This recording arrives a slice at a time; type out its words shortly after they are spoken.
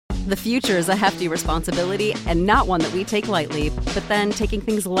The future is a hefty responsibility and not one that we take lightly, but then taking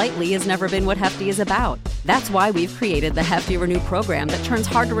things lightly has never been what Hefty is about. That's why we've created the Hefty Renew program that turns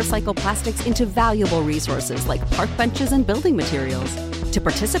hard-to-recycle plastics into valuable resources like park benches and building materials. To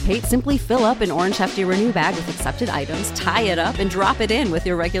participate, simply fill up an orange Hefty Renew bag with accepted items, tie it up, and drop it in with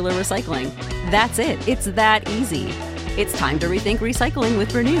your regular recycling. That's it. It's that easy. It's time to rethink recycling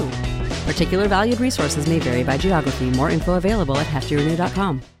with Renew. Particular valued resources may vary by geography. More info available at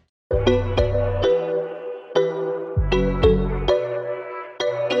heftyrenew.com.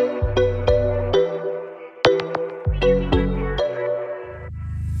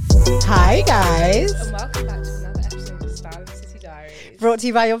 Hi guys, And welcome back to another episode of Style of City Diaries. brought to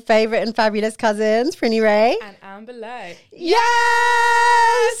you by your favourite and fabulous cousins, Prinny Ray. And Amber Lowe.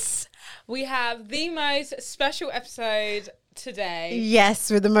 Yes! We have the most special episode today. Yes,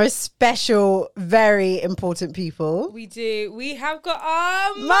 with the most special, very important people. We do. We have got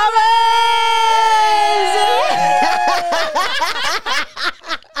our Mamas!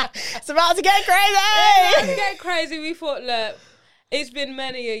 It's about to get Let's crazy! get crazy. We thought, look, it's been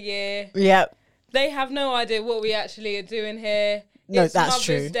many a year. Yep. They have no idea what we actually are doing here. No, It's that's Mother's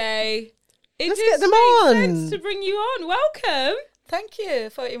true. Day. It Let's just get them makes on. sense to bring you on. Welcome. Thank you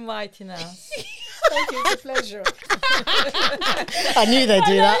for inviting us. Thank you, it's a pleasure. I knew they'd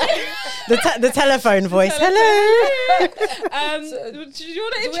do that. The telephone voice. Hello. Do you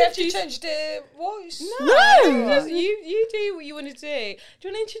want to Do we have to introduce? change the voice? No. Just you do what you want to do. Do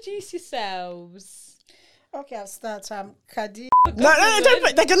you want to introduce yourselves? Okay, I'll start. Kadi. No,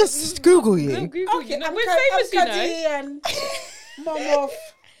 don't. They're going to Google you. Google Okay, you. No, I'm we're famous, you know. Kadi and mom of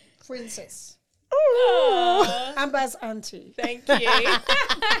Princess. Aw, Amber's auntie. thank you.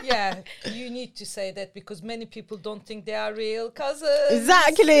 Yeah, you need to say that because many people don't think they are real cousins.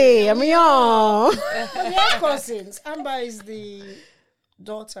 Exactly. And we are. We are cousins. Amber is the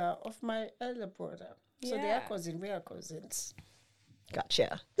daughter of my elder brother. So they Yeah. are cousins. We are cousins.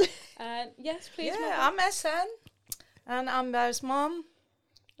 Gotcha. Yes, please. Yeah, Mother. I'm Esen and Amber's mom.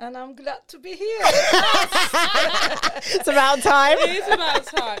 And I'm glad to be here. It's about time. It is about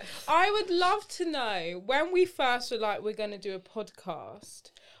time. I would love to know, when we first were like, we're going to do a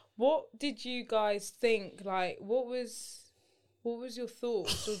podcast, what did you guys think? Like, what was your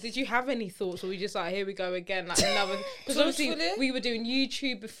thoughts? Or did you have any thoughts? Or were you just like, here we go again, like another? Because obviously Truthfully? we were doing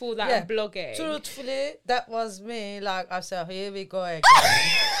YouTube before that Yeah. and blogging. Truthfully, that was me. Like I said, here we go again.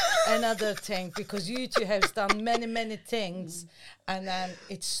 Another thing, because you two have done many things, and then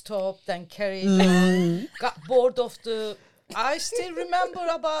it stopped and carried on. Got bored of the. I still remember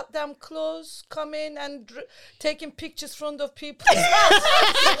about them clothes coming and taking pictures front of people.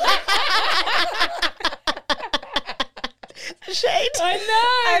 Shade. I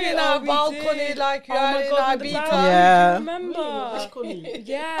know. And in Oh, our we balcony, did. like you Oh are my in God, the Ibiza. balcony, Yeah. I remember. I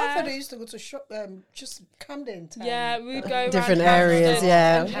Yeah. thought they used to go to shop, just Camden Town. Yeah, we'd go Different around areas, Hampstead,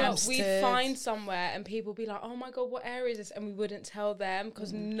 yeah. and we'd Hampstead. find somewhere and people would be like, "Oh my god, what area is this?" And we wouldn't tell them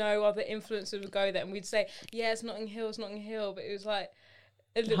because no other influencer would go there, and we'd say, "Yeah, it's Notting Hill, but it was like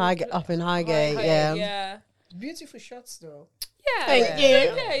a little Up in Highgate, yeah. yeah, Beautiful shots, though. yeah. Thank yeah.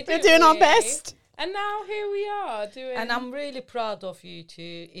 you. Yeah, We're doing our we? best. And now here we are doing. And I'm really proud of you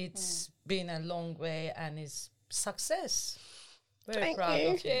two. It's been a long way and it's success. Very Thank proud you.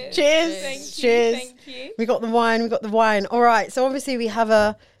 of you. Cheers. Thank you. Cheers. Thank you. We got the wine. All right. So obviously we have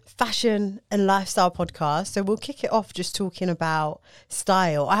a fashion and lifestyle podcast. So we'll kick it off just talking about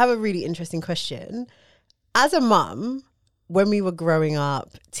style. I have a really interesting question. As a mum, when we were growing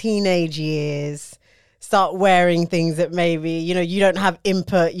up, teenage years, start wearing things that maybe, you don't have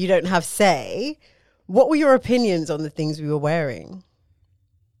input, you don't have say. What were your opinions on the things we were wearing?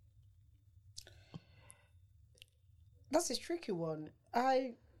 That's a tricky one.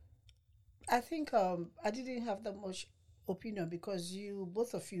 I think I didn't have that much opinion because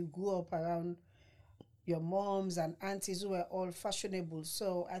both of you grew up around your moms and aunties who were all fashionable.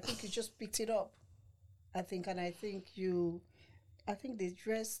 So I think you just picked it up. I think they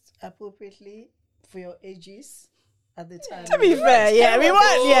dressed appropriately for your ages at the time. To be fair, yeah, we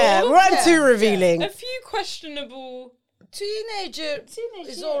weren't too revealing. A few questionable. Teenager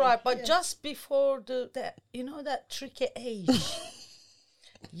is all right, but just before that tricky age,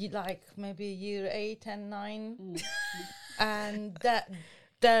 you like maybe year 8 and 9, and that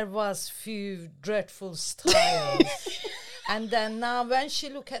there was few dreadful styles. And then now when she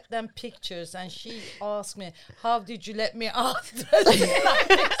look at them pictures and she asked me, how did you let me out?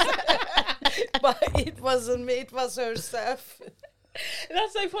 But it wasn't me, it was herself.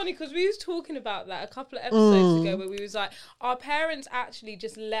 That's so funny because we was talking about that a couple of episodes ago where we was like, our parents actually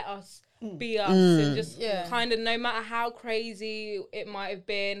just let us be us and just Yeah. kind of, no matter how crazy it might have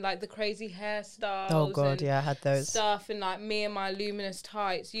been, like the crazy hairstyles. Oh God, and yeah, I had those. stuff, and like me and my luminous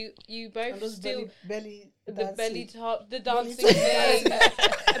tights. You both And those still belly the dancing. belly top, the dancing thing,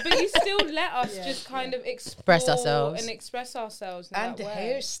 but you still let us just kind of express ourselves. and express ourselves in And that the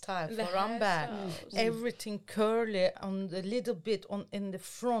way. hairstyle And the for Amber, hairstyles. everything curly and a little bit on in the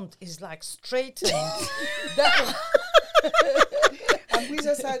front is like straightening. That And we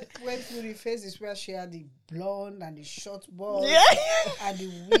just went through the phases where she had the blonde and the short ball and the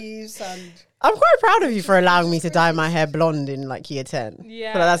weaves and I'm quite proud of you for allowing me to dye my hair blonde in like year 10.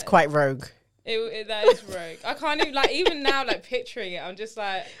 Yeah. But that's quite rogue. That is rogue. I can't even, like, even now, like picturing it, I'm just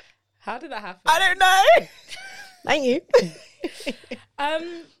like, how did that happen? I don't know. Thank you.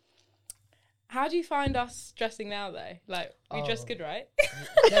 How do you find us dressing now, though? Like, we dress good, right?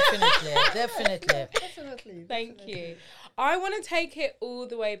 definitely. definitely. Thank you. I want to take it all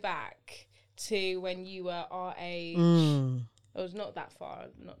the way back to when you were our age. It was not that far,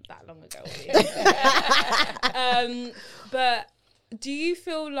 not that long ago, obviously. But do you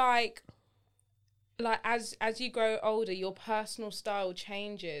feel like as you grow older, your personal style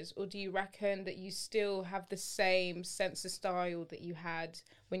changes, or do you reckon that you still have the same sense of style that you had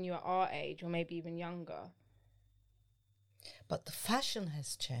when you were our age, or maybe even younger? But the fashion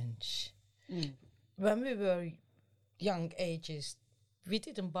has changed. When we were young ages, we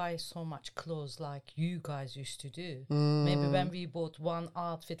didn't buy so much clothes like you guys used to do. Maybe when we bought one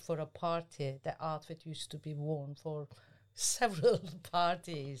outfit for a party, the outfit used to be worn for several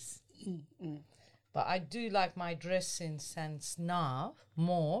parties. But I do like my dressing sense now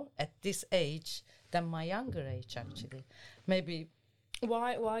more at this age than my younger age, actually. Maybe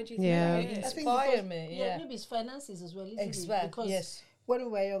Why do you think Yeah. that I is? think inspire because- me, Yeah, yeah. maybe it's finances as well, isn't Exact, it? Because yes. when we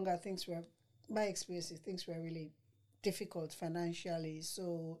were younger, my experiences, things were really difficult financially.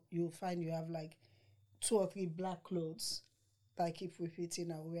 So you find you have like 2 or 3 black clothes that I keep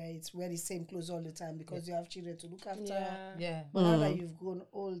repeating and wear the same clothes all the time because you have children to look after. Yeah. But now that you've grown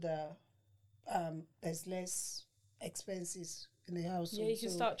older, there's less expenses in the house. Yeah, you can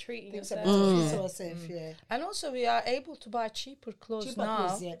start treating things yourself. about yourself, yeah. And also we are able to buy cheaper clothes Cheaper now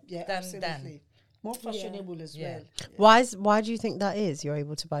clothes, yeah, than absolutely. then. More fashionable as Yeah. well. Why do you think that is? You're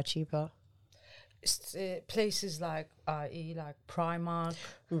able to buy cheaper? Places like like Primark,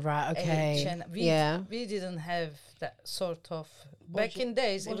 Right, okay. H&M. We didn't have that sort of back in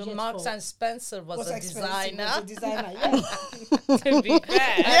days. Even budget Marks for- and Spencer was a expensive, designer. was a designer, yeah. To be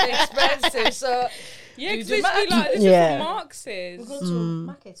fair. And expensive, so Yeah, You because do we math. like, this Yeah. is what Marx's. We go to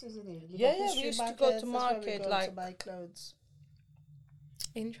markets, isn't it? Yeah, Liverpool we Street used to go to markets, that's where we market, go like- to buy clothes.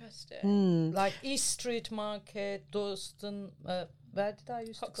 Interesting. like East Street Market, Dalston. Where did I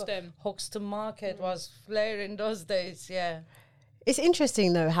used to Hoxton. go? Hoxton Market was flair in those days. Yeah. It's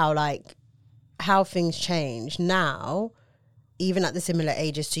interesting though how things change now, even at the similar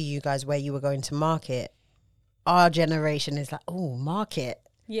ages to you guys where you were going to market. Our generation is like, oh, market.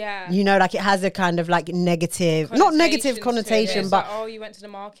 Yeah. You know, like it has a kind of like negative, not negative connotation, It's but like, oh, you went to the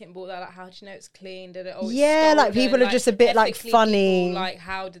market and bought that. Like, how do you know it's clean? Did it? Oh, it's Yeah, like, stolen. people are just a bit, like, ethically funny. people, like,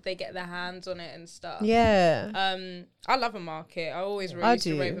 how did they get their hands on it and stuff? yeah. I love a market. I always I used to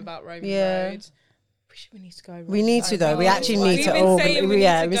do. rave about Roman Yeah. Road. We need to go. We need to though. We know. actually We've need to been organize. saying we need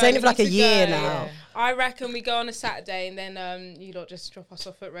Yeah, to we've been go, saying it we for like a need to year go. now. I reckon we go on a Saturday and then you lot just drop us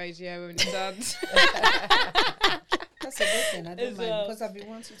off at Radio when you're done. That's a good thing. I don't As mind well. because I've been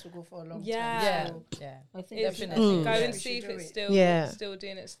wanting to go for a long Yeah. time. Yeah. So Yeah. I think It's Definitely. Go Yeah. and we see should if do it's it. still Yeah. still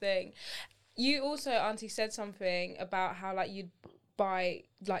doing its thing. You also, Auntie, said something about how like you'd buy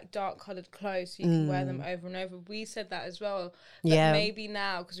like dark coloured clothes so you can wear them over and over. We said that as well. But Yeah. maybe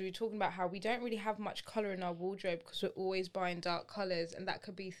now, because we were talking about how we don't really have much colour in our wardrobe because we're always buying dark colours, and that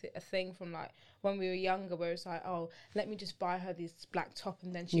could be a thing from like when we were younger where it's like, oh, let me just buy her this black top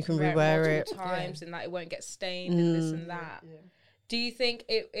and then she You can can wear rewear it it. multiple times and like it won't get stained and this and that. Do you think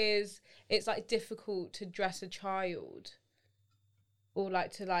it's like difficult to dress a child or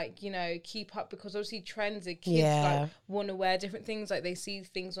like to like, you know, keep up, because obviously trends are kids Yeah. like want to wear different things, like they see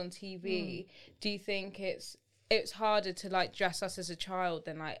things on TV. Do you think it's harder to like dress us as a child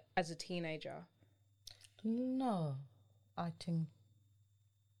than like as a teenager? No, I think.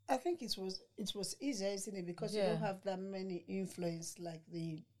 I think it was easier, isn't it? Because you Yeah. don't have that many influence like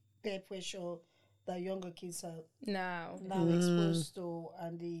the peer pressure that younger kids are Now. now exposed to,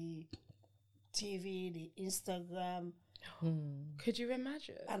 and the TV, the Instagram, Could you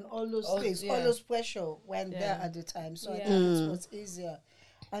imagine? and all those Oh, things, yeah. all those pressure went there Yeah. at the time. So I Yeah. think it was easier.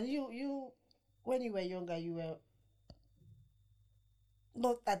 And you when you were younger, you were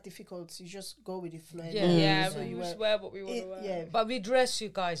not that difficult. You just go with the flow. Yeah. Yeah, So we you just were, wear what we want to wear. yeah. But we dress you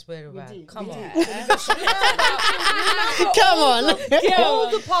guys very well. did, Come we on. did. Come on. All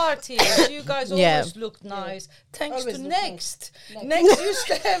the parties, you guys Yeah. always look nice. Thanks Always to look Next. Next used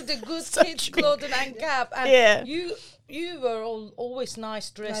to have the good kids clothing and Gap. And Yeah. you were always nice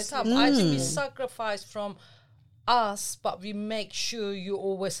dressed Nice up. I think we sacrificed from us, but we make sure you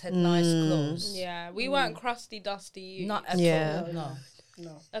always had nice clothes. Yeah, we weren't crusty, dusty youths. Not at Yeah. all. No.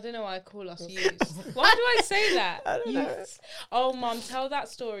 No. I don't know why I call us youths. Why do I say that? I don't know. Oh, Mum, tell that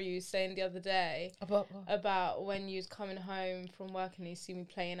story you were saying the other day about when you was coming home from work and you see me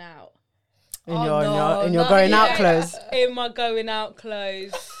playing out. In Oh, your, no, in your not going out yet. clothes. In my going out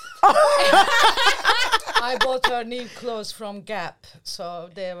clothes. I bought her new clothes from Gap, so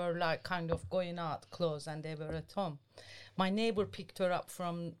they were like kind of going out clothes, and they were at home. My neighbor picked her up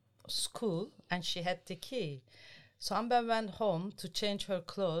from school, and she had the key. So Amber went home to change her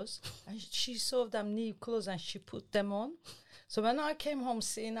clothes, and she saw them new clothes, and she put them on. So when I came home,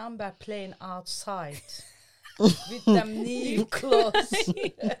 seeing Amber playing outside with them new clothes,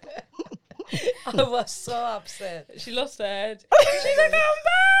 I was so upset. She lost her head. She's like,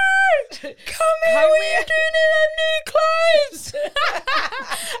 Amber! Come here, what are you doing in them new clothes?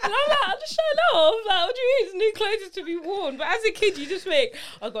 And I'm like, shut up. Like, what do you mean? It's new clothes is to be worn. But as a kid, you just think,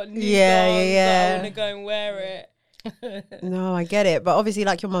 I got new clothes, I want to go and wear it. No, I get it. But obviously,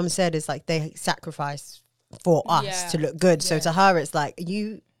 like your mum said, it's like they sacrifice for us Yeah. to look good. So to her, it's like, are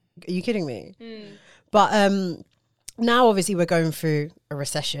you kidding me? Mm. But now obviously we're going through a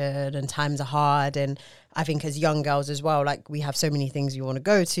recession and times are hard, and I think as young girls as well, like we have so many things you want to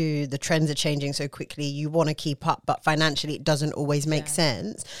go to, the trends are changing so quickly, you want to keep up, but financially it doesn't always make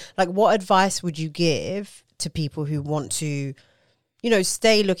sense. Like, what advice would you give to people who want to, you know,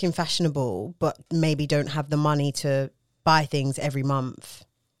 stay looking fashionable but maybe don't have the money to buy things every month?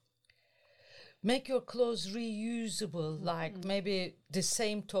 Make your clothes reusable, like maybe the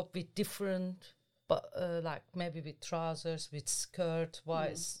same top with different, but like maybe with trousers, with skirt,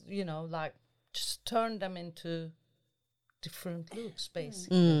 wise, you know, like just turn them into different looks,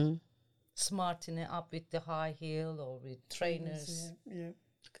 basically. Smarten it up with the high heel or with trainers. Yeah.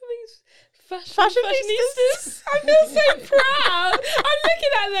 Look at these fashionistas. I feel so proud. I'm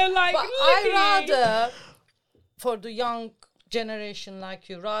looking at them like, But look I at you. rather, for the young generation like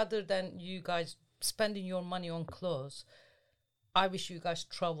you, rather than you guys spending your money on clothes, I wish you guys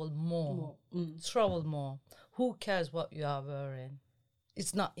travel more. Travel more. Who cares what you are wearing?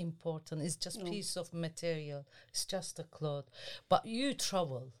 It's not important. It's just piece of material. It's just a cloth. But you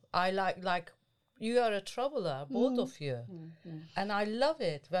travel. I like you are a traveler, both of you. And I love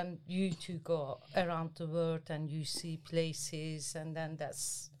it when you two go around the world and you see places, and then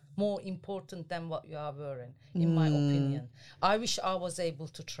that's more important than what you are wearing, in my opinion. I wish I was able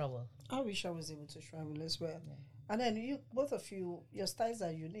to travel. I wish I was able to travel as well. And then you, both of you, your styles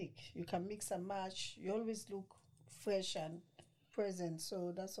are unique. You can mix and match. You always look fresh and present.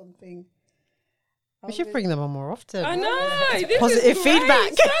 So that's something. We should bring them on more often. I know. This Positive is great. feedback.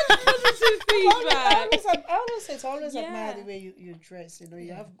 Such positive feedback. I always admire Yeah. the way you dress. You know,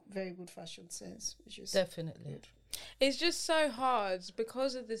 you have very good fashion sense, which is Definitely. It's just so hard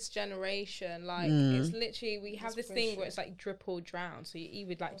because of this generation. Like, it's literally, we have this thing where it's like drip or drown. So you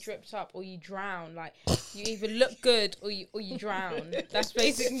either like dripped up or you drown. Like, you either look good or you drown. That's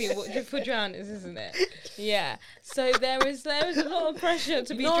basically what drip or drown is, isn't it? Yeah. So there is a lot of pressure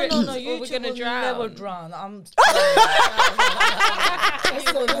to be dripped No, or you we're two going to will drown. never drown. I'm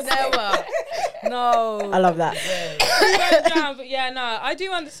you will never. No. I love that. We won't drown, but yeah, no, I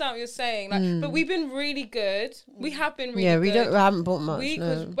do understand what you're saying. Like, but we've been really good. We have been really good. We haven't bought much.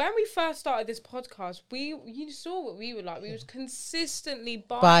 Because no. when we first started this podcast, you saw what we were like. We was consistently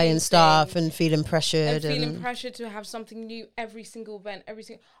Buying stuff things and feeling pressured and feeling pressure to have something new every single event,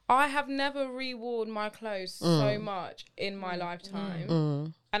 I have never reworn my clothes so much in my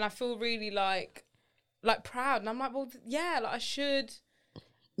lifetime, and I feel really like proud. And I'm like, well, yeah, like I should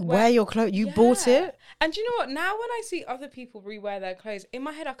wear your clothes. You bought Yeah. it. And do you know what? Now when I see other people rewear their clothes, in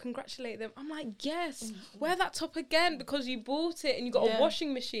my head I congratulate them. I'm like, yes, wear that top again because you bought it and you got a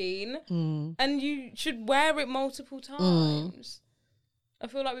washing machine and you should wear it multiple times. I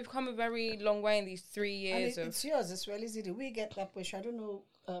feel like we've come a very long way in these 3 years. it's yours as well, isn't it? We get that pressure. I don't know.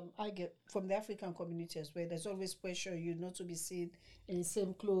 I get from the African community as well. There's always pressure you not to be seen in the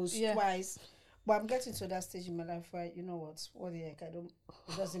same clothes twice. But I'm getting to that stage in my life where, you know what the heck, it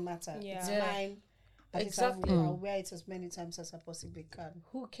doesn't matter. Yeah. It's Yeah. mine. Exactly. I'll wear it as many times as I possibly can.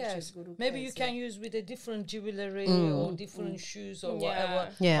 Who Which cares? is good, who Maybe cares, you can use with a different jewelry or different shoes or whatever.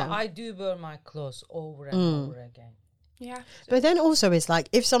 Yeah. But I do wear my clothes over and over again. Yeah. But then also it's like,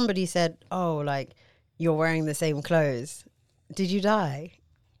 if somebody said, oh, like, you're wearing the same clothes, did you die?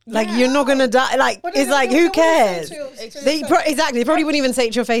 Like, you're not going to die. Like, But it's they like, don't- who they wouldn't cares? say to you- to They yourself. exactly. They probably wouldn't even say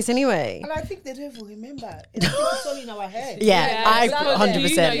it to your face anyway. And I think they don't even remember. I think it's all in our head. Yeah, I exactly.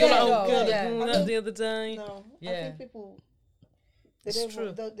 100%. You're like, Yeah, oh no, god, yeah. I did that the other day. No, I Yeah. think people they It's don't true.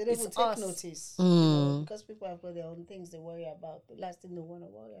 even, they don't It's even take us. notice because people have got their own things they worry about. The last thing they want to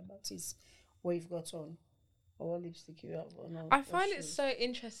worry about is what you've got on or what lipstick you have on. Or I find it shoes. so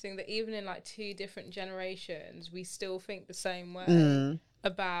interesting that even in like two different generations, we still think the same way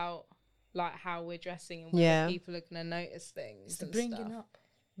about like how we're dressing and whether Yeah. people are going to notice things. It's the and bringing stuff. up.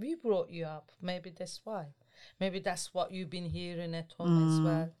 We brought you up. Maybe that's why. Maybe that's what you've been hearing at home as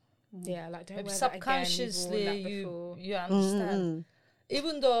well. Yeah, like don't Maybe wear that again. You've worn subconsciously that you before. you understand.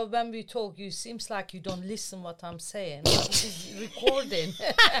 Even though when we talk, you seems like you don't listen what I'm saying. This is recording.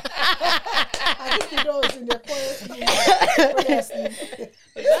 I think it was in the quiet.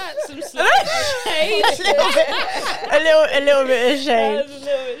 That's some slight shade. a little bit of shade. That's a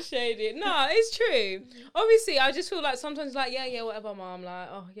little bit shady. No, it's true. Obviously, I just feel like sometimes like, yeah, whatever, mom. Like,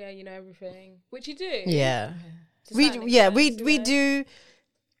 oh, yeah, you know everything. Which you do. Yeah. To We certain yeah, extent, we you know? do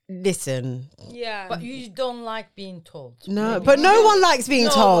listen. Yeah. But you don't like being told. No, Maybe. but no one likes being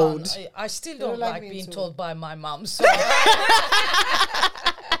No told. one. I still don't like like being being told. told by my mum. So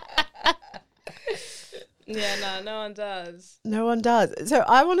Yeah, no one does. No one does. So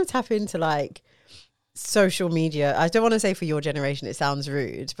I want to tap into like social media. I don't want to say for your generation, it sounds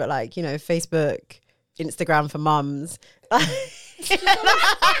rude, but like, you know, Facebook, Instagram for mums. She always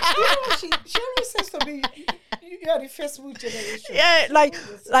says to me, you are the Facebook generation. Yeah, like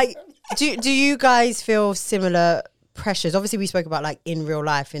do you guys feel similar pressures? Obviously we spoke about like in real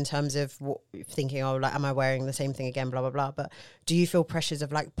life in terms of what, thinking, oh, like, am I wearing the same thing again, blah blah blah, but do you feel pressures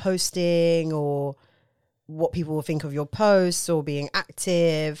of like posting or what people will think of your posts or being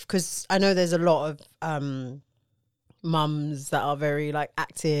active? Because I know there's a lot of mums that are very like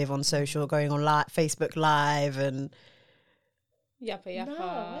active on social, going on Facebook Live and Yappa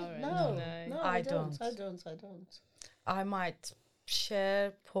yappa. and, No, I I don't. don't. I might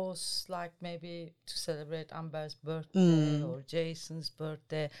share posts like maybe to celebrate Amber's birthday or Jason's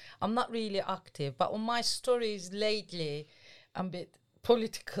birthday. I'm not really active, but on my stories lately, I'm a bit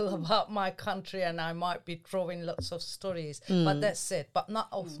political about my country and I might be throwing lots of stories, but that's it, but not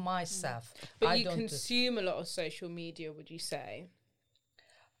of myself. But I you don't do- consume a lot of social media, would you say?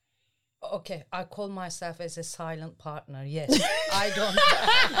 Okay, I call myself as a silent partner. Yes,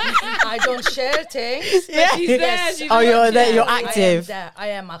 I don't share things. Yeah. She's there. Yes. She's Oh, you're watching. there, you're I am active. there. I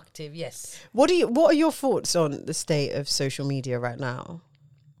am active. Yes. What are your thoughts on the state of social media right now?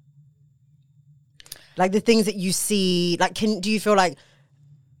 Like the things that you see, like do you feel like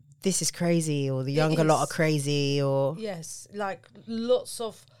this is crazy or the younger lot are is. crazy or Yes, like lots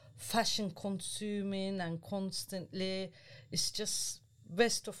of fashion consuming and constantly. It's just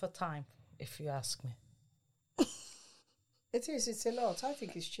waste of a time, if you ask me. It is. It's a lot. I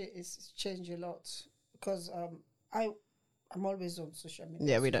think it's changed a lot because I'm always on social media.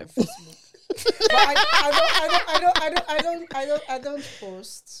 Yeah, we so know. on Facebook. But I don't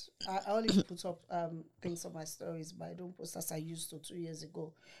post. I only put up things on my stories, but I don't post as I used to 2 years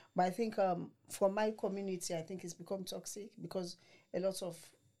ago. But I think for my community, I think it's become toxic because a lot of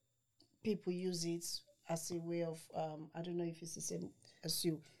people use it as a way of I don't know if it's the same as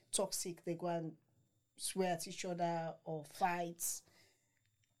you. Toxic. They go and swear at each other or fights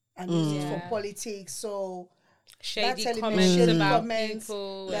and use it for Yeah. politics. So Shady that element, comments shady about comments.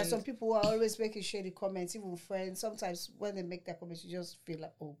 people. There are and- some people who are always making shady comments, even friends. Sometimes when they make their comments, you just feel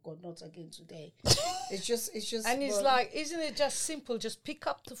like, oh God, not again today. it's just. And it's well, like, isn't it just simple? Just pick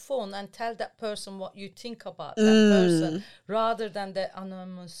up the phone and tell that person what you think about that person, rather than the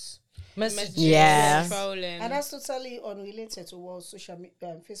anonymous messages. Yeah. Trolling. and that's totally unrelated to what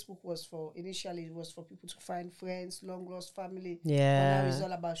Facebook was for. Initially, it was for people to find friends, long lost family. Yeah. But now it's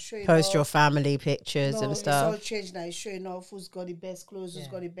all about showing post off. your family pictures and It's all stuff? changed now. It's showing off who's got the best clothes, who's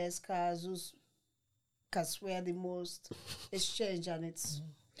Yeah. got the best cars, who's can swear the most. It's changed and it's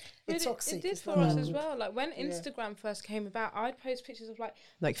But toxic. It did It's for not us like- as well. Like when Instagram first came about, I'd post pictures of like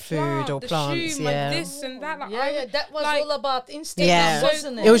Like food or the plants, shoe, yeah. like this and that. Like Yeah, that was like, all about Instagram, Yeah.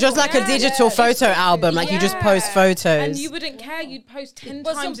 wasn't it? It was just like a Yeah, digital yeah, photo album, like you just post Yeah. photos. And you wouldn't care. You'd post 10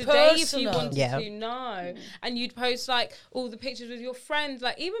 wasn't times a day if you personal. wanted Yeah. to. No. And you'd post like all the pictures with your friends.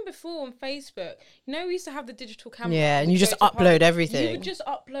 Like even before on Facebook, you know, we used to have the digital camera. Yeah, and We'd you just go to upload parties. everything. You would just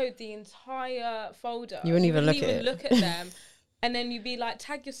upload the entire folder. You wouldn't even look at it. look at them. And then you'd be like,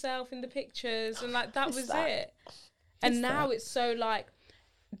 tag yourself in the pictures. And like, that was that? it. And now it's so like,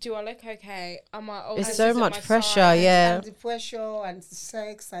 do I look okay? Am I? Oh, It's this so isn't much my pressure, size. yeah. And the pressure and the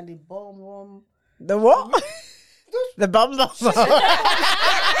sex and the bomb. The what? The bum bum.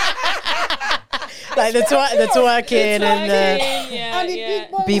 Like the twerking and the Yeah, And the yeah.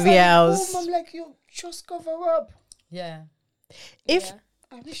 big boys BBLs. and the boom, I'm like, you just cover up. Yeah. if Yeah.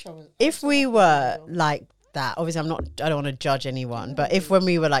 I wish I was. if we were like that, obviously I don't want to judge anyone, but if when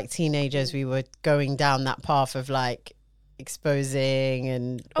we were like teenagers we were going down that path of like exposing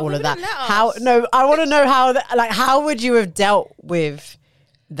and Oh, all they of that, wouldn't let how us. no I want to know how would you have dealt with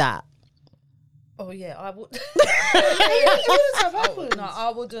that? Oh yeah, I would. It wouldn't have happened. No, I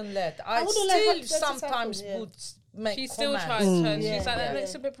wouldn't let. I wouldn't let still that happen, sometimes yeah. would make She still comments. tries to. She's Yeah. like, that Yeah.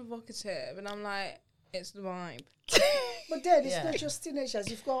 looks a bit provocative, and I'm like, it's the vibe. But then it's Yeah. not just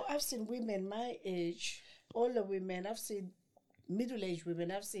teenagers. I've seen women my age, older women. I've seen middle-aged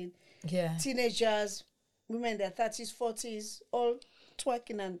women. I've seen Yeah. teenagers, women in their 30s, 40s, all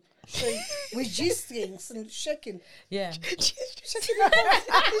twerking and showing with G-strings and shaking. Yeah. Shaking their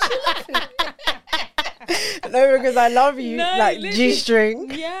body. No, because I love you, No, like literally-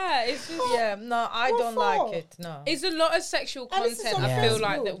 G-string. Yeah, it's just. Yeah. No, I What don't for? like it. No. It's a lot of sexual And this is content. on I feel Facebook.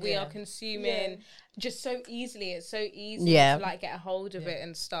 like that we Yeah. are consuming just so easily. It's so easy Yeah. to like get a hold of it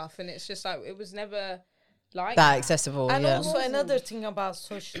and stuff, and it's just like it was never like That that. accessible, And yeah. also another thing about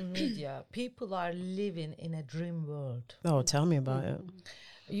social media, people are living in a dream world. Oh, tell me about it.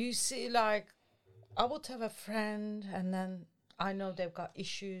 You see, like, I would have a friend, and then I know they've got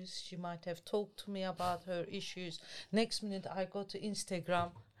issues. She might have talked to me about her issues. Next minute, I go to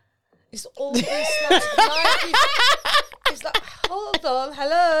Instagram. It's all this like, life is, it's like, hold on,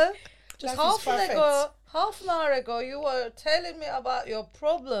 hello. Just Life is half an hour ago, you were telling me about your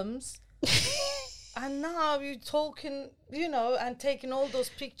problems. And now you're talking, and taking all those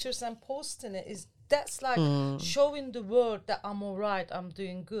pictures and posting it. That's like showing the world that I'm all right, I'm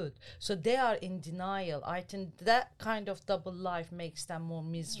doing good. So they are in denial. I think that kind of double life makes them more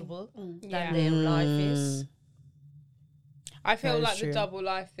miserable Yeah. than their life is. I feel That is like true. the double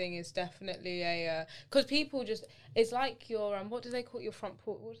life thing is definitely a because people just it's like your what do they call it? Your front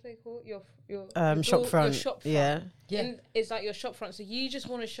port? What do they call it? Your Shop front. Your shop front. Yeah. Yeah. And it's like your shop front. So you just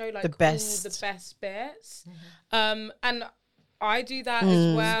want to show like The best. all the best bits. And I do that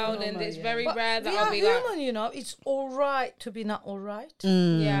as well, So and normal, it's yeah. very rare that we I'll are be like, human, it's all right to be not all right.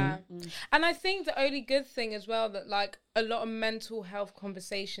 yeah. And I think the only good thing as well that like a lot of mental health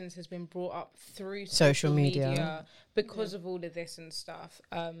conversations has been brought up through Social media. because of all of this and stuff.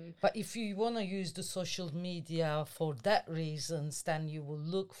 But if you want to use the social media for that reasons, then you will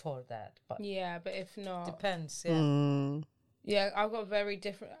look for that. But Yeah, but if not, depends, yeah. Mm. yeah, I've got very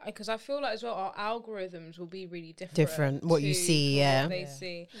different because I feel like as well our algorithms will be really different. Different, what you to see, what yeah. they Yeah.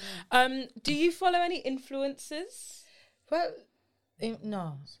 see. Do you follow any influencers? Well,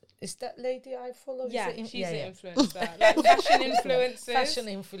 no. Is that lady I follow? Is Yeah, it she's an yeah. influencer, like fashion influencers. Fashion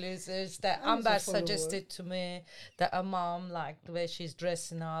influencers that I'm Amber a follower. suggested to me that a mom, like the way she's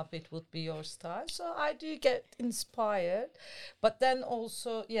dressing up, it would be your style. So I do get inspired. But then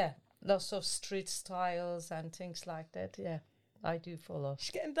also, yeah, lots of street styles and things like that. Yeah, I do follow.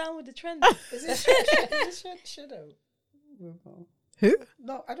 She's getting down with the trend. Is it Shadow? Who?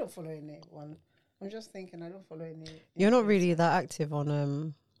 No, I don't follow anyone. I'm just thinking I don't follow any. You're not really that active on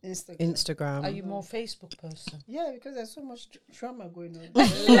Instagram. Instagram. Are you more Facebook person? Yeah, because there's so much drama going on.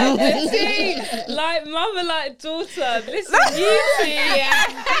 See, like mother, like daughter. Listen, you two,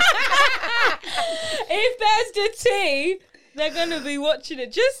 yeah. If there's the tea, they're gonna be watching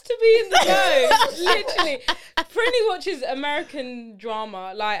it just to be in the know. Literally, Prinny watches American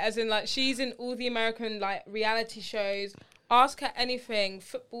drama, like as in like she's in all the American like reality shows. Ask her anything,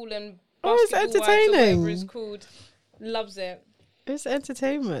 football and Oh, it's basketball, wives or whatever entertaining. it's called. Loves it. It's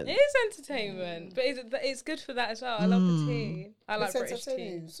entertainment. It is entertainment, but it's good for that as well. I love the tea. I like It's British tea.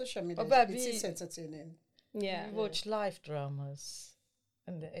 entertaining. Social media. Oh, but It we- is entertaining. Yeah, We watch live dramas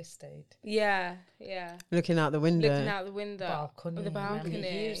in the estate. yeah. Looking out the window. Looking out the window, Balcony. of the When we hear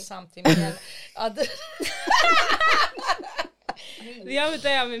balcony. something. then other The other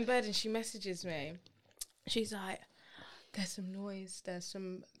day I'm in bed and she messages me. She's like, "There's some noise. There's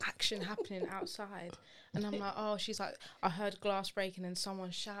some action happening outside." And I'm like, "Oh," she's like, "I heard glass breaking and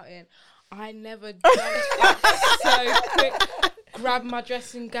someone shouting." I never jumped up so quick. Grabbed my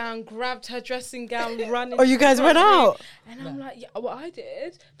dressing gown, grabbed her dressing gown, running. Oh, you to the guys front went room. out? And I'm like, yeah, what I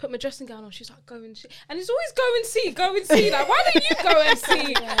did, put my dressing gown on. She's like, go and see. And it's always go and see, go and see. Like, why don't you go and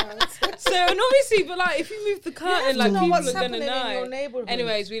see? So, and obviously, but like, if you move the curtain, to like, know people what's are going to happening in your know. neighborhood.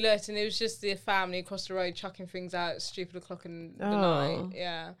 Anyways, we looked and it was just the family across the road chucking things out at stupid o'clock in the Oh. night.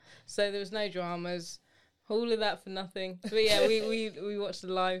 Yeah. So there was no dramas. All of that for nothing. But yeah, we watch the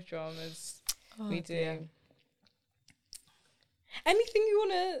live dramas. We do. dear. Anything you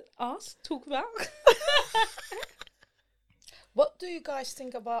want to ask, talk about? What do you guys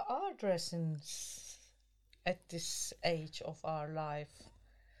think about our dressings at this age of our life?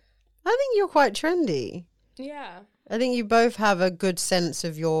 I think you're quite trendy. Yeah. I think you both have a good sense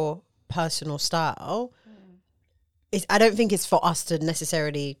of your personal style. I don't think it's for us to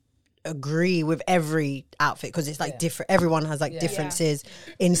necessarily agree with every outfit because it's like different. Everyone has like differences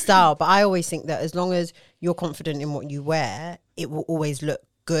in style. But I always think that as long as you're confident in what you wear, it will always look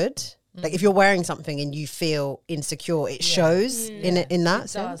good. Like if you're wearing something and you feel insecure, it shows in that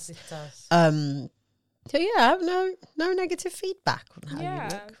sense. It does. So yeah, I have no negative feedback on how you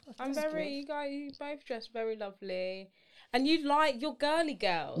look. I'm you both dress very lovely. And you're girly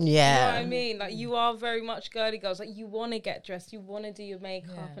girls. Yeah. You know what I mean? Like you are very much girly girls. Like you want to get dressed, you want to do your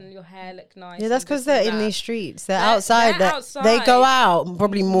makeup and your hair look nice. Yeah, that's and because this and they're in that. these streets. They're outside. They're They go outside out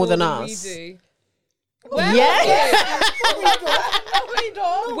probably more than us. we do. Yeah.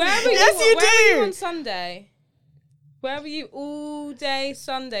 Where were you? Yes, you Where were do. you on Sunday? Where were you all day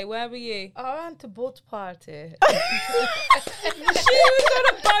Sunday? Where were you? I went to boat party. She was on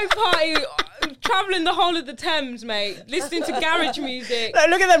a boat party, travelling the whole of the Thames, mate, listening to garage music. Like,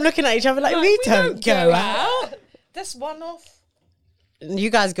 look at them looking at each other like, we don't go out. That's one off.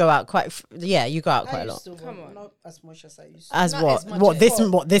 You guys go out you go out quite a lot. Come on. Not as much as I used to. As Not what? as much What as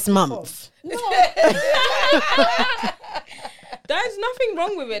this month? There's nothing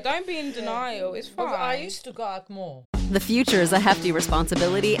wrong with it. Don't be in denial. It's fine. But I used to go out more. The future is a hefty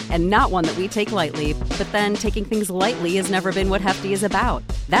responsibility and not one that we take lightly. But then taking things lightly has never been what Hefty is about.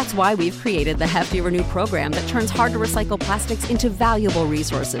 That's why we've created the Hefty Renew program that turns hard to recycle plastics into valuable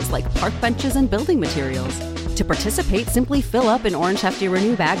resources like park benches and building materials. To participate, simply fill up an orange Hefty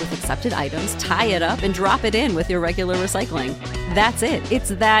Renew bag with accepted items, tie it up, and drop it in with your regular recycling. That's it. It's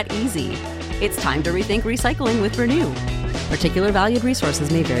that easy. It's time to rethink recycling with Renew. Particular valued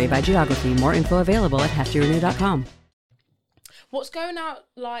resources may vary by geography. More info available at heftyrenew.com. What's going out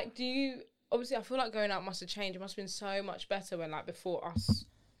like? Obviously, I feel like going out must have changed. It must have been so much better when, like, before us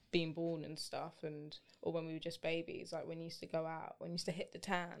being born and stuff, or when we were just babies, like when you used to go out, when you used to hit the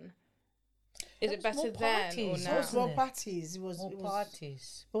tan. Is it better then or parties, now? It was more parties. It was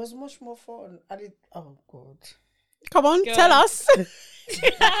Parties. It was much more fun. Oh God. Come on, Go tell on. us.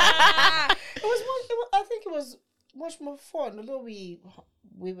 I think it was much more fun. Although we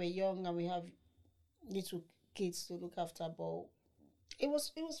were young and we have little kids to look after, but it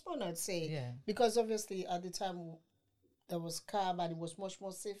was fun, I'd say. Yeah. Because obviously at the time there was cab and it was much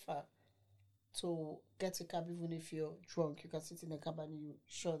more safer to get a cab. Even if you're drunk, you can sit in a cab and you're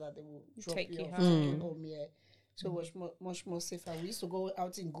sure that they will drop Take you off home. take you home. Yeah. So it was much more safer. We used to go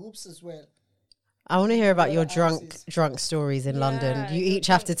out in groups as well. I want to hear about your Houses. drunk stories in London. Yeah, You your each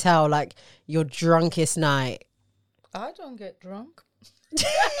have to tell like your drunkest night. I don't get drunk.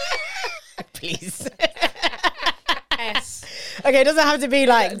 Please. S. Okay, it doesn't have to be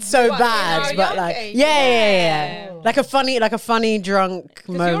like so What, bad, in our but young like age? yeah. Like a funny drunk Because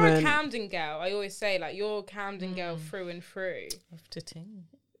you're a moment. Camden girl. I always say, like, you're a Camden girl through and through. After 10.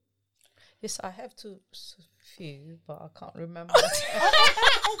 Yes, I have to few, but I can't remember.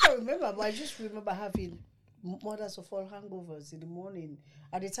 I can't remember, but I just remember having mothers of all hangovers in the morning.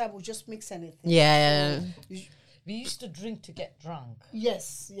 At the time, we just mix anything. Yeah. We used to drink to get drunk.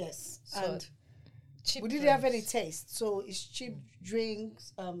 Yes. So And cheap we didn't have any drinks. taste, so it's cheap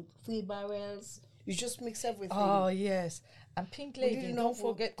drinks, 3 barrels. You just mix everything. Oh, yes. And Pink We Lady, didn't don't know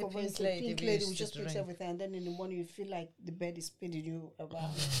forget the Pink Lady. Pink we Lady, we used just to mix drink. everything, and then in the morning you feel like the bed is spinning you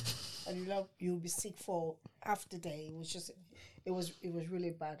around, and you'll be sick for half the day. It was really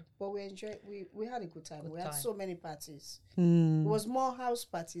bad, but we enjoyed. We had a good time. We had so many parties. It was more house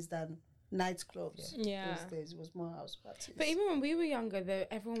parties than nightclubs. Yeah. Those days it was more house parties. But even when we were younger, there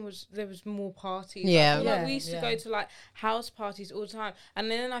was more parties. Yeah. I feel like Yeah, we used to yeah. go to like house parties all the time, and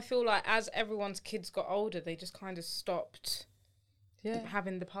then I feel like as everyone's kids got older, they just kind of stopped Yeah.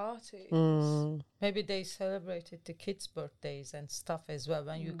 having the parties. Mm. Maybe they celebrated the kids' birthdays and stuff as well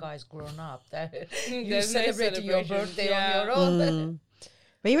when you guys grown up. You There's no celebrated your celebrations, birthday yeah. on your own.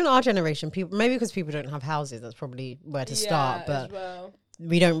 But even our generation, people maybe because people don't have houses, that's probably where to start. as But well.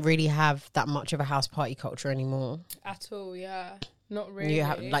 we don't really have that much of a house party culture anymore. At all, yeah. Not really. You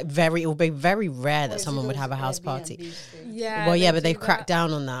have like it will be very rare that someone would have a house party. yeah. Well, yeah, they but they've do cracked that.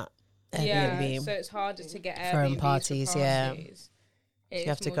 down on that. Yeah, Airbnb. so it's harder to get Throwing Airbnbs parties, for yeah. parties. You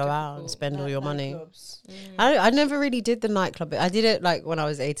have to go out and spend all your money. Mm. I never really did the nightclub. I did it like when I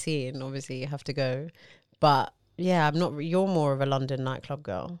was 18. Obviously, you have to go. But yeah, I'm not. You're more of a London nightclub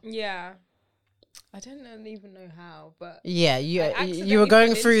girl. Yeah. I don't even know how, but Yeah, I you accidentally were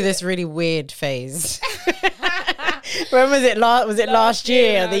going fell through into this it. really weird phase. When was it? Was it last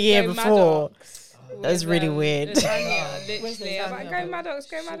year or the year before? That was really weird. Literally, I was like, go Maddox,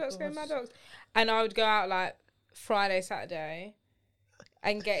 go Maddox, go Maddox. And I would go out like Friday, Saturday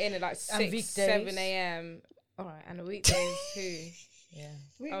and get in at like 6, weekdays? 7 a.m. All right, and the weekdays too. Yeah.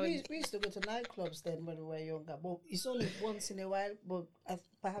 We used to go to nightclubs then when we were younger, but it's only once in a while. But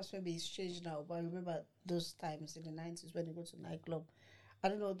perhaps maybe it's changed now. But I remember those times in the 90s when you go to nightclub. I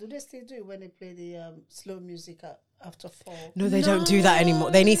don't know. Do they still do it when they play the slow music after 4? No, they don't do that anymore.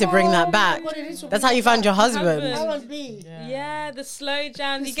 They need to bring that back. But it needs to That's bring how you it find back. your husband. That would be. Yeah, the slow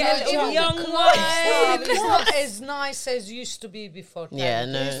jams. You slow get a little jams. young It's wife. not as nice as used to be before. Yeah,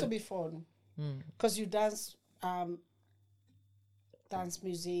 It used to no. be fun because you dance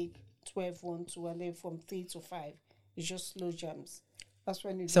music 12, 1, 2, and then from 3 to 5 it's just slow jams. That's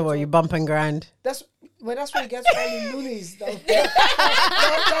when you. So get what? all- You bump and grind. That's when you get all the loonies that they'll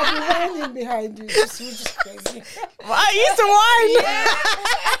be whining behind you. It's just crazy. I used to whine.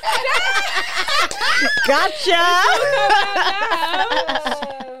 Gotcha.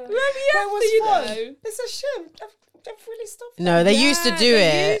 That was fun. It's a shame. They've really stopped. No, they used to Yeah, do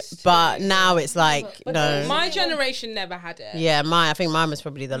they it, used but to. now it's like no. My generation never had it. Yeah, I think mine was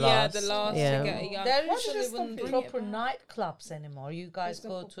probably the Yeah, last. the last Yeah. to get a young There Why did isn't they stop even it? proper nightclubs anymore. You guys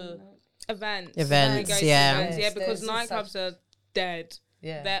go to events. Events, We go to yeah. events, yeah, Yes, because there's nightclubs are dead.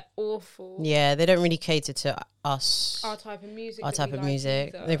 yeah. They're awful. Yeah, they don't really cater to us. Our type of music. Our that type we of like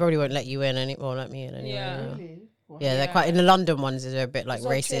music. either. They probably won't let you in or let me in anyway. Yeah. Yeah, Really? Wow. they're Yeah. quite in the London ones. They're a bit like It's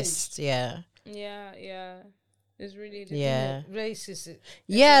all racist. Yeah, Yeah. It's really different. yeah, Racist.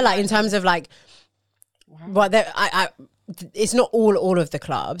 yeah. Like in terms of like, but there, it's not all of the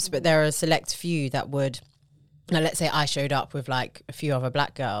clubs, but there are a select few that would. Now, let's say I showed up with like a few other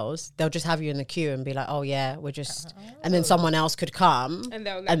black girls. They'll just have you in the queue and be like, "Oh yeah, we're just," and then someone else could come And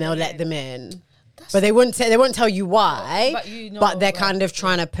they'll let them in. But they won't tell you why. But you know, but they're like, kind of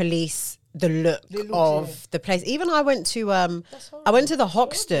trying to police the look of yeah. the place. Even I went to the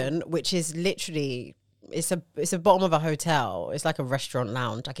Hoxton, which is literally it's a bottom of a hotel. It's like a restaurant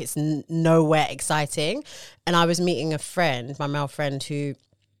lounge. Like it's nowhere exciting. And I was meeting a friend, my male friend who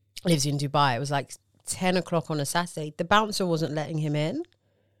lives in Dubai. It was like 10 o'clock on a Saturday. The bouncer wasn't letting him in.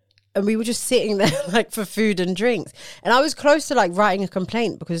 And we were just sitting there like for food and drinks. And I was close to like writing a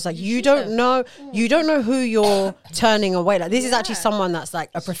complaint because it's like you don't know who you're turning away. Like this is actually someone that's like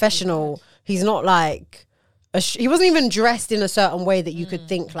a professional. He's not like he wasn't even dressed in a certain way that you could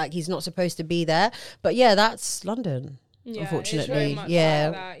think like he's not supposed to be there. But yeah, that's London. Yeah, unfortunately. it's very much Yeah.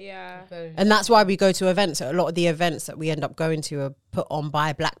 like that, yeah. very- And that's why we go to events. A lot of the events that we end up going to are put on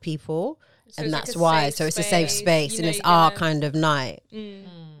by black people. So and it's like that's a why. safe So it's a safe space, space you and know, it's you're our gonna- kind of night.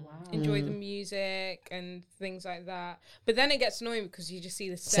 Enjoy the music and things like that. But then it gets annoying because you just see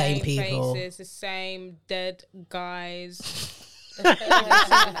the Same same, people. faces, the same dead guys. The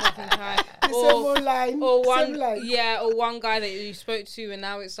same line. or same one, line. yeah, or one guy that you spoke to, and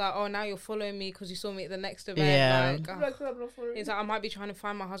now it's like, oh, now you're following me because you saw me at the next event. Yeah. Like, oh. Blah, blah, blah, for it. It's like I might be trying to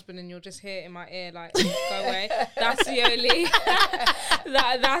find my husband, and you're just here in my ear, like go away. That's the only.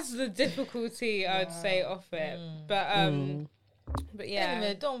 That's the difficulty I'd say of it. But yeah.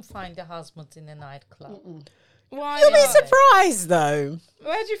 Anyway, don't find a husband in a nightclub. Why You'll be not? surprised though.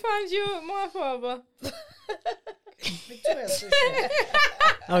 Where'd you find my father? Victoria Station.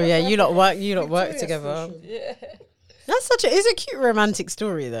 Oh yeah, you lot work Victoria together. Station. Yeah. That's it's a cute romantic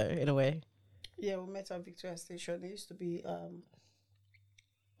story though, in a way. Yeah, we met at Victoria Station. There used to be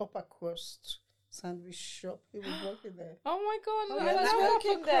upper crust sandwich shop. He was working there. Oh my god! yeah, I that's love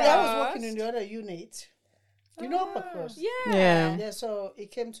working upper there. Yeah, I was crust. working in the other unit. You know upper crust? Yeah. Yeah. Yeah, so he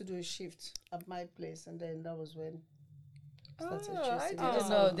came to do a shift at my place, and then that was when I started I chasing didn't him.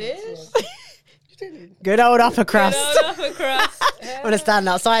 know this. Yeah. You didn't? Good old upper crust. Good old upper crust. I'm gonna stand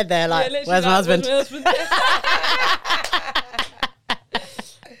outside there like, Yeah, literally where's my like, husband?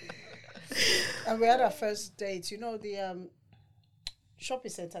 And we had our first date. You know the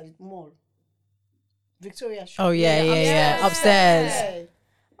shopping center mall, Victoria. Oh yeah. Upstairs. Yeah,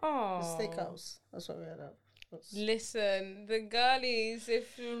 Oh. the steakhouse. That's what we had. Listen, the girlies,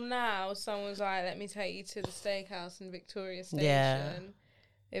 if now someone's like, let me take you to the steakhouse in Victoria Station, Yeah.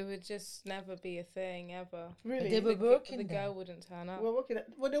 it would just never be a thing ever. Really? They were working The there. girl wouldn't turn up. We're working.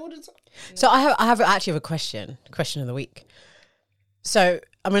 Well, they wouldn't. So I have actually have a question of the week. So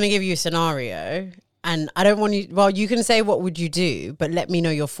I'm going to give you a scenario, and I don't want you. Well, you can say what would you do, but let me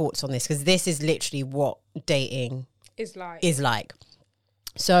know your thoughts on this because this is literally what dating It's like, is like.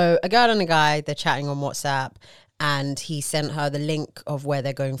 So a girl and a guy, they're chatting on WhatsApp, and he sent her the link of where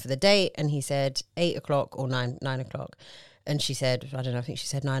they're going for the date, and he said 8 o'clock or 9 o'clock. And she said, I don't know, I think she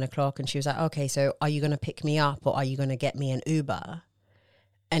said 9 o'clock. And she was like, okay, so are you going to pick me up or are you going to get me an Uber?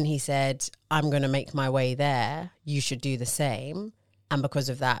 And he said, I'm going to make my way there. You should do the same. And because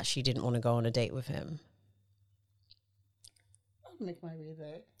of that, she didn't want to go on a date with him. I'll make my way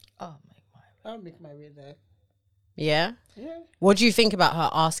there. I'll make my way there. Yeah? Yeah. What do you think about her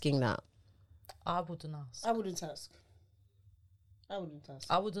asking that? I wouldn't ask. I wouldn't ask.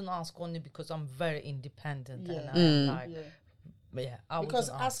 I wouldn't ask only because I'm very independent. Yeah. And I'm like, Yeah. I Because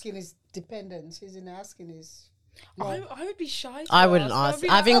wouldn't ask. asking is dependence, isn't it? Asking is. I would be shy. I wouldn't I'd ask. be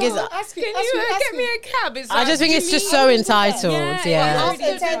I like, think "Oh, it's... Can you get me a cab? It's I like, just think do it's you just mean- so entitled. Yeah, Yeah.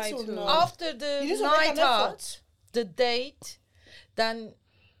 yeah. Entitled, no. After the You just wanna make night an out, effort. the date, then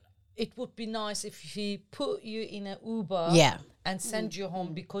it would be nice if he put you in an Uber Yeah. and send you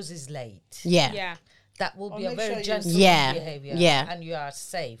home because he's late. Yeah. Yeah. That will be a make very sure you- gentleman Yeah. behavior. Yeah. And you are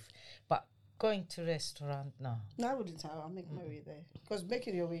safe. But going to restaurant, no. No, I wouldn't. I'll make my way there. Because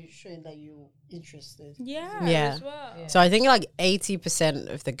making your way is showing that you're interested. Yeah. Yeah. As well. Yeah. So I think like 80%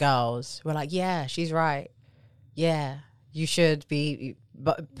 of the girls were like, yeah, she's right. Yeah, you should be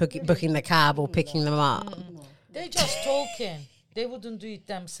booking the cab or picking them up. They're just talking. They wouldn't do it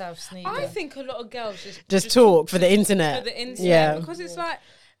themselves neither. I think a lot of girls Just talk for the internet. for the internet Yeah. because it's like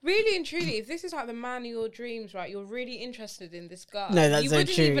really and truly, if this is like the man of your dreams, right? You're really interested in this guy. No, that's you so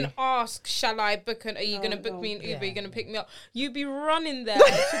wouldn't true. even ask, "Shall I book an? Are you going to book no. me an Uber? Yeah. Are you going to pick me up?" You'd be running there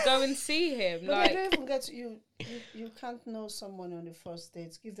to go and see him. But Like, they don't even get to you. You can't know someone on the first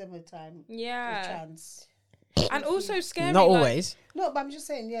date. Give them a time, a yeah, chance. and also scary. Not like, always. No, but I'm just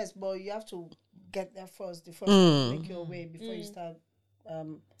saying yes. But you have to get there first. The first make your way before you start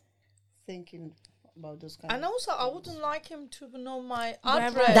thinking about those kind. And of also, I wouldn't like him to know my Where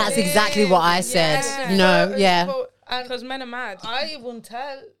address. I That's exactly what I said. Yeah. No, yeah. And Because men are mad. I even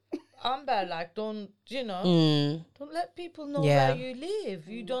tell Amber, like, don't don't let people know Yeah. where you live.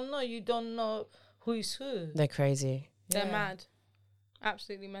 You don't know who is who. They're crazy. They're Yeah. mad.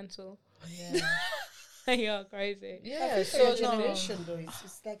 Absolutely mental. Yeah. They are crazy. Yeah, so so your no. generation though,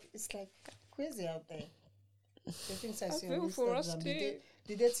 it's like crazy out there. The things I see feel on for us Instagram, too.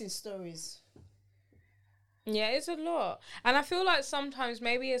 the dating stories. Yeah, it's a lot. And I feel like sometimes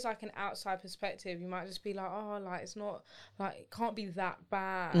maybe it's like an outside perspective. You might just be like, oh, like, it's not, like, it can't be that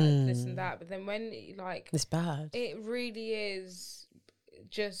bad, this and that. But then when, like, It's bad. it really is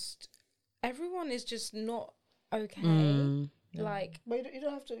just, everyone is just not okay. Like, But you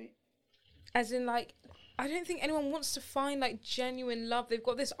don't have to. as in, like, I don't think anyone wants to find, like, genuine love. They've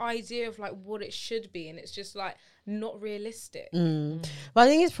got this idea of, like, what it should be. And it's just, like, not realistic. Well, I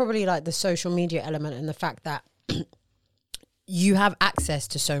think it's probably like the social media element and the fact that you have access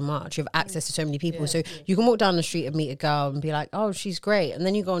to so much. You have access to so many people. So you can walk down the street and meet a girl and be like, oh, she's great. And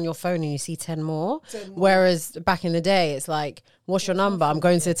then you go on your phone and you see 10 more. Whereas back in the day, it's like, what's your number? I'm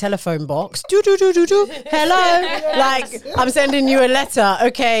going to the telephone box. Do, do, do, do, do. Hello. Like, I'm sending you a letter.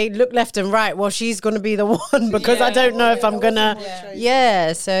 Okay, look left and right. Well, she's going to be the one because I don't know if I'm going to.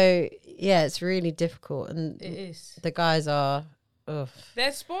 Yeah. So, yeah, it's really difficult. And It is. the guys are, ugh.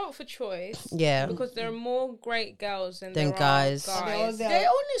 They're spoiled for choice. Yeah. Because there are more great girls than Than there guys. are And guys. They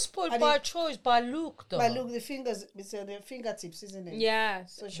only spoiled And by it- choice, by look, though. But look, the fingers, it's their fingertips, isn't it? Yeah.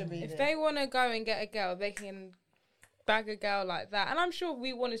 Social media. If they want to go and get a girl, they can bag a girl like that. And I'm sure if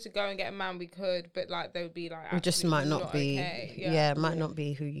we wanted to go and get a man, we could, but like they would be like, It just might not be, okay. yeah, it might not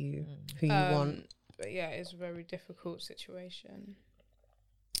be who you want. But yeah, it's a very difficult situation.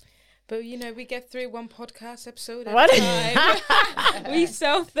 But you know, we get through one podcast episode at What? a time. We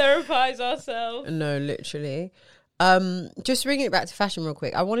self-therapize ourselves. No, literally. Just bringing it back to fashion real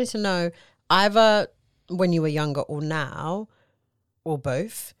quick. I wanted to know, either when you were younger or now, or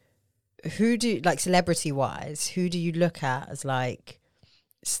both, who do, like, celebrity wise, who do you look at as like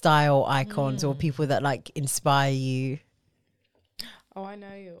style icons or people that like inspire you? Oh, I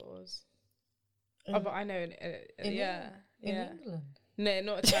know yours. Oh, but I know, in yeah, in yeah. England. No,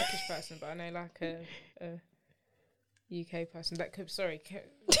 not a Turkish person, but I know like a UK person. That could, sorry.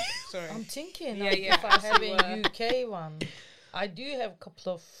 I'm thinking Yeah, like, yeah, if I have you a UK one. I do have a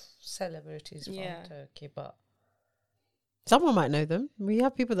couple of celebrities from Yeah. Turkey, but Someone might know them. We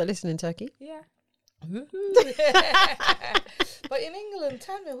have people that listen in Turkey. Yeah. but in England,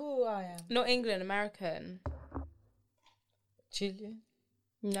 tell me who I am. Not England, American. Gillian.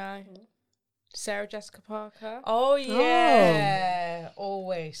 No. Sarah Jessica Parker. Oh yeah,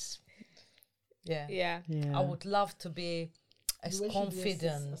 always. Yeah. Yeah. Yeah. I would love to be as The way she confident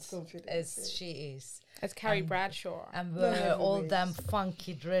dresses, as confident, as yeah. she is. As Carrie Bradshaw. And No, wear all everywhere. them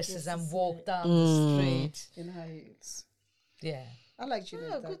funky dresses and Dresses, walk yeah. down the street. In high heels. Yeah. I like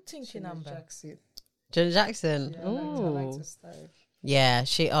Janet. Oh, good thinking, Janet Amber. Jackson. Janet Jackson. Yeah, I liked Ooh. her style. Yeah,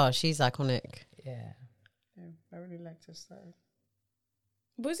 she's iconic. Yeah. Yeah, I really liked her style.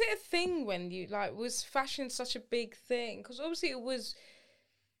 Was it a thing when you like? Was fashion such a big thing? Because obviously it was.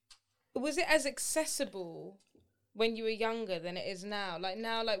 Was it as accessible when you were younger than it is now? Like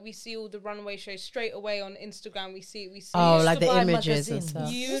now, like we see all the runway shows straight away on Instagram. We see it. Oh, used like to the buy images and magazines.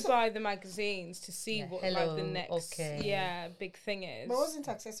 stuff. You would buy the magazines to see Yeah, what hello, like the next okay. big thing is. But it wasn't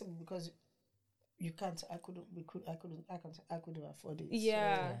accessible because you can't. I couldn't afford it.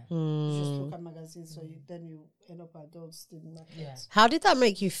 Yeah. So you just Mm. look at magazines. So then you end up adults in markets. Yeah. How did that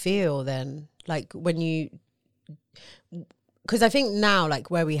make you feel then? Like when you, because I think now, like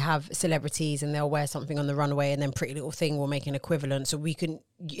where we have celebrities and they'll wear something on the runway and then Pretty Little Thing will make an equivalent. So we can,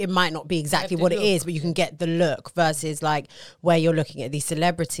 it might not be exactly the what it look. is, but you can get the look versus like where you're looking at these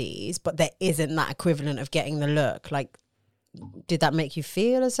celebrities, but there isn't that equivalent of getting the look. Like, did that make you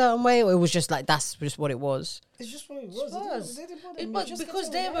feel a certain way, or it was just like that's just what it was? It's just what it was. It didn't bother me. It was Just because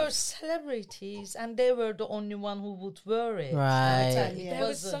get they on were life. celebrities and they were the only one who would wear it. Right. At the time, it Yeah. There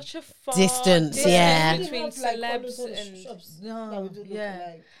was wasn't. such a far Distance, yeah. We between didn't have, like, all celebs those other and shops No, that we do look yeah.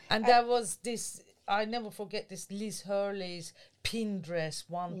 alike. And there was this, I never forget this Liz Hurley's pin dress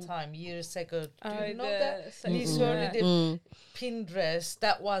one time years ago. Do you know that? Liz Hurley did pin dress.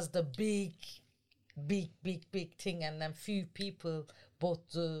 That was the big thing. And then few people bought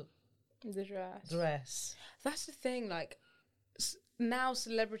the the dress. dress. That's the thing. Like now,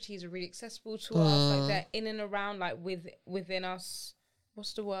 celebrities are really accessible to us. Like they're in and around, like within us.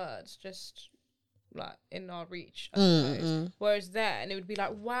 What's the words? Just like in our reach, I suppose. Whereas then it would be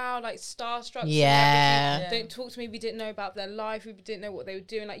like, wow, like starstruck. Yeah. celebrities. Don't talk to me. We didn't know about their life. We didn't know what they were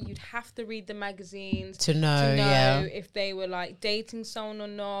doing. Like you'd have to read the magazines To know, to know yeah. if they were like dating someone or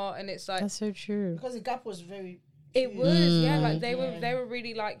not. And it's like That's so true. Because the gap was very. it was, yeah. Like they were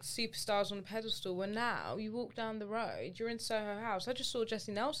really like superstars on a pedestal. When now you walk down the road, you're in Soho House. I just saw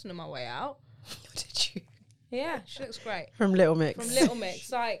Jessie Nelson on my way out. Did you? Yeah, she looks great. From Little Mix. From Little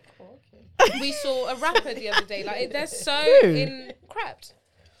Mix, like we saw a rapper the other day. Like they're so Who? incrept.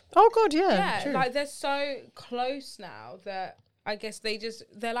 Oh God, yeah. Yeah, true. like they're so close now that I guess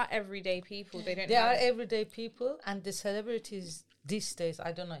they're like everyday people. They don't. They are have, everyday people, and the celebrities these days,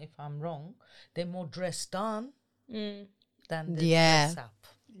 I don't know if I'm wrong, they're more dressed down than they Yeah. dress up.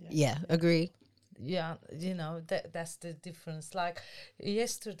 yeah, agree. Yeah, you know, that's the difference. Like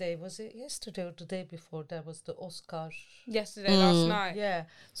yesterday, was it yesterday or the day before, there was the Oscar. yesterday, last night. Yeah,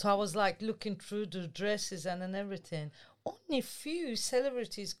 so I was like looking through the dresses and everything. Only few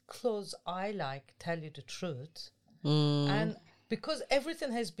celebrities' clothes I like, tell you the truth. And because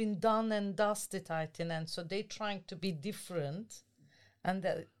everything has been done and dusted, I think, and so they're trying to be different, and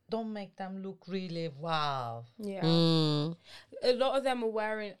that don't make them look really wow. Yeah. Mm. A lot of them are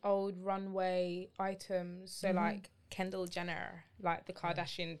wearing old runway items. So like Kendall Jenner, like the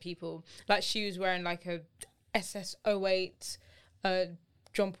Kardashian people, like she was wearing like a SS08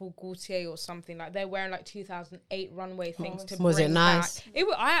 Jean Paul Gaultier or something. Like they're wearing like 2008 runway things to Was it bring nice? back.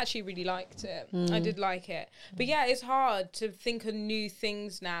 I actually really liked it. I did like it. But yeah, it's hard to think of new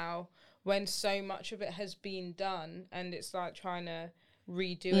things now when so much of it has been done, and it's like trying to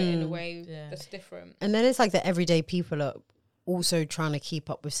redo it in a way that's different. And then it's like the everyday people are also trying to keep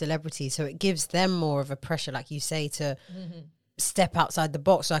up with celebrities, so it gives them more of a pressure, like you say, to step outside the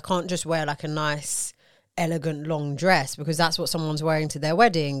box. So I can't just wear like a nice elegant long dress because that's what someone's wearing to their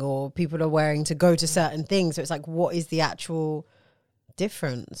wedding or people are wearing to go to certain things. So it's like, what is the actual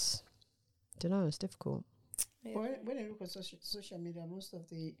difference? Don't know, it's difficult. Yeah. When you look at social media, most of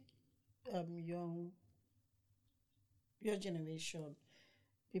the your generation,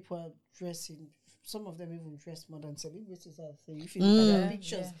 people are dressing. Some of them even dress more than celebrities. I think if you look at their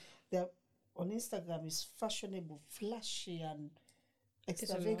pictures, they're on Instagram is fashionable, flashy, and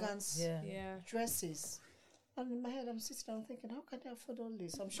extravagance Yeah. dresses. And in my head, I'm sitting down thinking, how can they afford all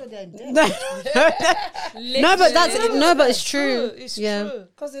this? I'm sure they're in debt No, but but it's true. It's yeah. true.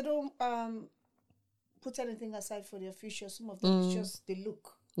 because they don't put anything aside for their future. Some of them is just the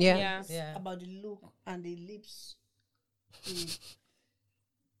look. Yeah. Yeah. Yeah. About the look and the lips.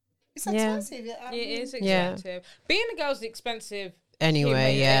 It's Yeah. expensive. I It mean, is Yeah. expensive. Being a girl is expensive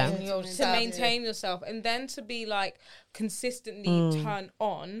Anyway, yeah. to maintain yourself, and then to be like consistently turned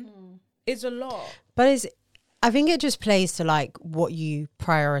on is a lot. But I think it just plays to like what you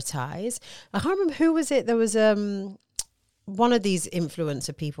prioritize. I can't remember who was it. There was one of these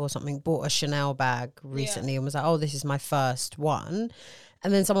influencer people or something bought a Chanel bag recently and was like, oh, this is my first one.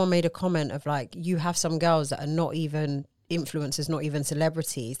 And then someone made a comment of like, you have some girls that are not even influencers, not even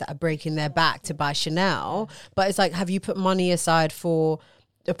celebrities, that are breaking their back to buy Chanel. But it's like, have you put money aside for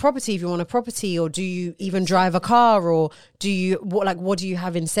a property if you want a property, or do you even drive a car, or do you what do you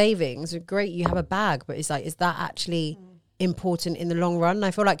have in savings? Great, you have a bag, but it's like, is that actually important in the long run? And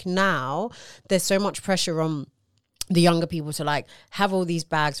I feel like now there's so much pressure on the younger people to like have all these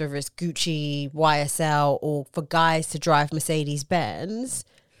bags, whether it's Gucci, YSL, or for guys to drive Mercedes Benz.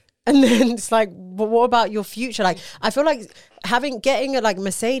 And then it's like, but what about your future? Like, I feel like getting a like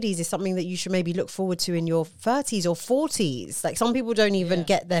Mercedes is something that you should maybe look forward to in your 30s or 40s. Like, some people don't even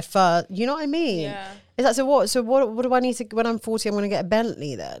get their first, you know what I mean? Yeah. Is that so what do I need to, when I'm 40, I'm going to get a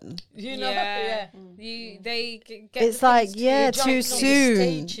Bentley then? You know, They get It's the like, things yeah, jump too on the soon.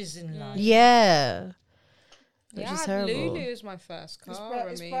 stages in life. Yeah. Which Yeah, is terrible. Lulu is my first car.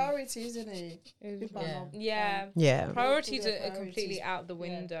 It's priority, isn't it? People are Yeah. not- Yeah. Yeah. Priorities Their are priorities. completely out the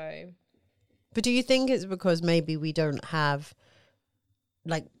window. But do you think it's because maybe we don't have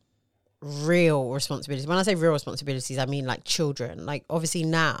like real responsibilities? When I say real responsibilities, I mean like children. Like, obviously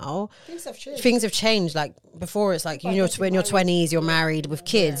now Things have changed. Like, before it's like, People you know, are getting in your married. 20s you're married with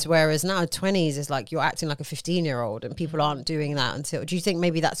kids, whereas now 20s is like you're acting like a 15-year-old, and people aren't doing that until. Do you think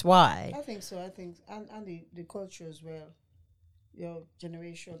maybe that's why? I think so. I think, and the culture as well, your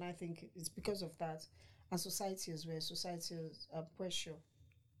generation. I think it's because of that, and society as well. Society's pressure.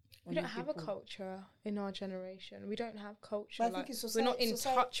 We don't have a culture in our generation. We don't have culture. But I Like, think it's we're not in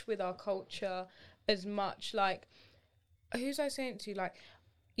society- touch with our culture as much. Like, who's I saying it to? Like,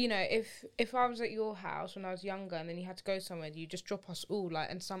 you know, if I was at your house when I was younger, and then you had to go somewhere, you just drop us all, like,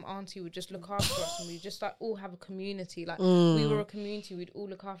 and some auntie would just look after us, and we just like all have a community. Like, we were a community. We'd all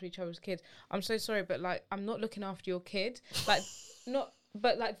look after each other's kids. I'm so sorry, but like, I'm not looking after your kid. Like, not.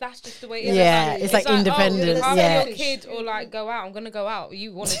 But like, that's just the way it is. Yeah, it's like independent, Oh, look after yeah. your kid, or like go out. I'm gonna go out.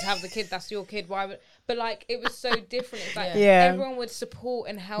 You wanted to have the kid. That's your kid. Why would? But like, it was so different. It's like everyone would support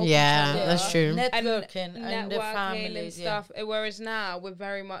and help. Yeah, each other. that's true. Networking and the Networking family and stuff. Whereas now we're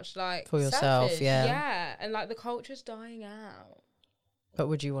very much like For yourself, Selfish. yeah. and like the culture's dying out. But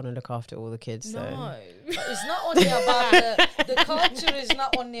would you want to look after all the kids though? No, But it's not only about the culture is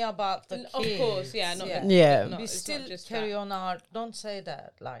not only about the kids. of course, yeah, not the- Yeah. not- We it's still not just carry that. on our. Don't say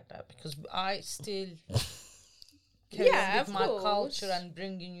that like that, because I still carry Yeah, on with of my course. culture and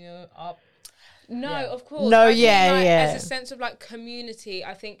bringing you up. No, Yeah. of course. No, I think, yeah, like, yeah. As a sense of like community,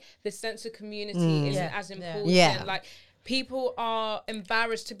 I think the sense of community isn't Yeah, as yeah. important. Yeah. Like, people are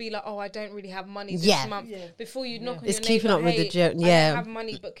embarrassed to be like, oh, I don't really have money this Yeah. month. Yeah. Before you knock on It's your keeping neighbour, up with the hey, I I don't have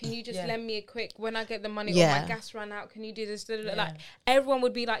money, but can you just Yeah. lend me a quick, when I get the money, or Yeah. my gas ran out, can you do this? Da, da, da. Yeah. Like, everyone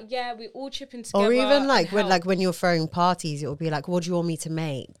would be like, yeah, we all chip in together. Or even like and when help. you're throwing parties, it will be like, what do you want me to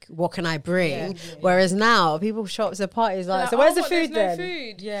make? What can I bring? Yeah. Whereas now people show up to parties like, Like, so where's oh, the what, there's food no then?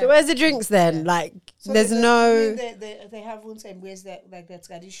 food. Yeah. So where's the drinks then? Like, So there's no. They haven't embraced that, like, the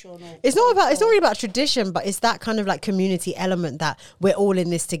traditional. It's not really about tradition, but it's that kind of like community element that we're all in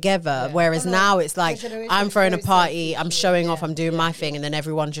this together. Whereas now it's like, generation I'm is throwing a very party, selfish, I'm showing off, I'm doing my thing, and then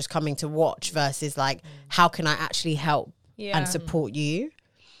everyone's just coming to watch. Versus like, how can I actually help Yeah. and support you?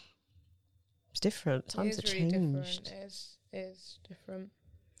 It's different. It Times is have really changed. different. It is different.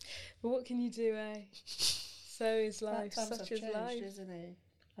 But what can you do, eh? So is life. Times Such have is changed, life. isn't it?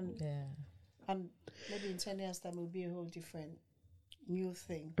 And, Yeah. and maybe in 10 years' time, it will be a whole different new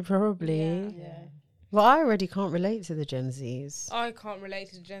thing. Probably. Yeah. Well, I already can't relate to the Gen Zs. I can't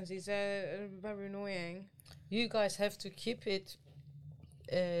relate to Gen Zs. They're very annoying. You guys have to keep it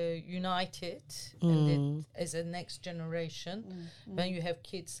united and it, as a next generation. When you have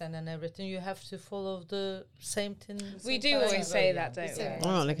kids and everything, you have to follow the same thing. We same do pattern. always say that, don't Yeah. we?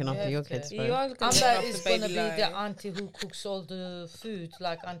 I'm not looking after have your to. kids. You bro. are going to Amber look is after going to baby be the Lo. auntie who cooks all the food,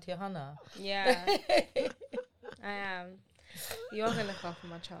 like Auntie Hannah. Yeah, I am. You are going to look after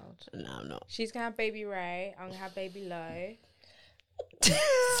my child. No, I'm not. She's going to have baby Ray. I'm going to have baby Lo.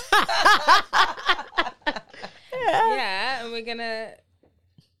 Yeah, and we're going to...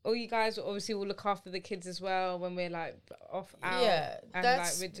 All you guys obviously will look after the kids as well when we're like off out. Yeah, and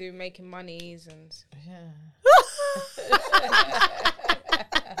that's- like we're making monies and... Yeah.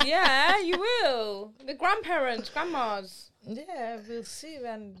 Yeah, you will. The grandparents, grandmas. Yeah, we'll see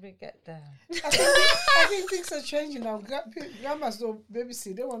when we get there. I think things are changing now. Grandmas don't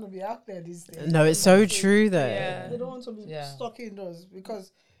babysit. They want to be out there these days. No, it's so true though. Yeah. They don't want to be Yeah. stuck indoors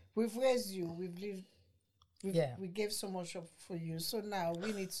because we've raised you. We've lived. Yeah. We gave so much up for you. So now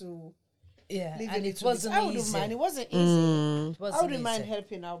we need to Yeah, live a and it little bit. wasn't I wouldn't easy. mind. It wasn't easy. Mm. It wasn't I wouldn't mind easy.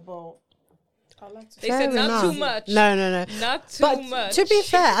 helping out, but I like to. They Fair said not enough. too much. No. Not too But much. to be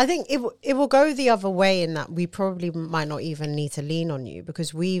fair, I think it will go the other way in that we probably might not even need to lean on you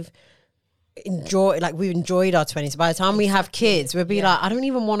because we've enjoyed our 20s. By the time we have kids, we'll be like, I don't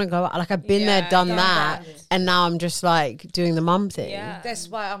even want to go out. Like I've been there, done that, and now I'm just like doing the mum thing. Yeah. That's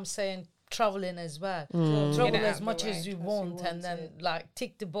why I'm saying traveling as well. Mm. Travel Get it as out much the as way. you want, and then like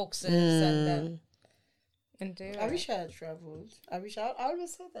tick the boxes, Mm. and then And do I it. wish I had traveled. I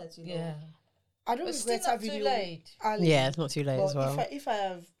always say that, you know. yeah. I don't But still regret not having too you late. early. Yeah, it's not too late But as well. if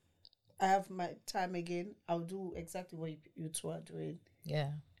I have my time again, I'll do exactly what you two are doing. Yeah.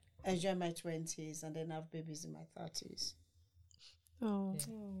 Enjoy my 20s and then have babies in my 30s. Oh.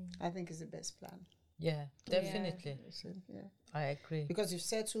 I think it's the best plan. Yeah, definitely. Yeah. I agree. Because you've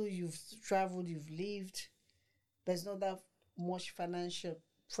settled, you've traveled, you've lived. There's not that much financial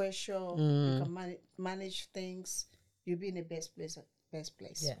pressure. You can manage things. You'll be in the best place.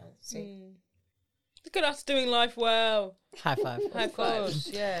 Yeah. I'd say. Look at us doing life well. High five. High Of five. course,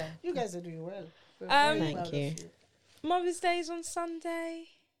 yeah. You guys are doing well. We're Um, very Thank proud of you. Mother's Day's on Sunday.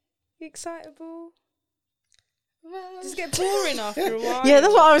 You excitable? Does it get boring after a while? Yeah,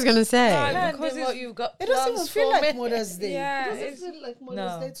 that's what I was gonna say. Like, And because then what it's- you've got It doesn't even plans feel for like me. Mother's Day. Yeah, It it's- doesn't feel like Mother's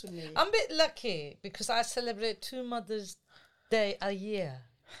No. Day to me. I'm a bit lucky because I celebrate 2 Mother's Day a year.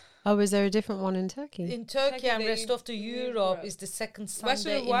 Oh, is there a different one in Turkey? In Turkey Turkey, and they- rest of the Europe Europe. is the second Rest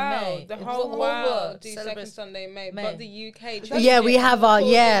Sunday of the in May. world, the It's whole world do second celebrates- Sunday in May, May. but the UK Yeah, we changes have our-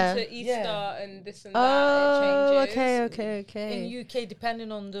 according yeah. to Easter Yeah. and this and that. Oh, it changes. okay. In UK,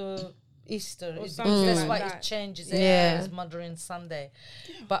 depending on the Easter, Or it's, something that's like why that. it changes. Yeah. As Mothering Sunday,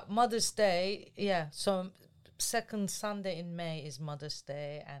 but Mother's Day, yeah. So second Sunday in May is Mother's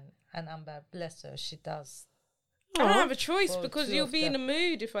Day, and Amber, bless her, she does. I don't have a choice For because 2 you'll of be in a them.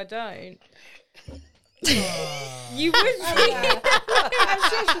 mood if I don't. You would be. I'm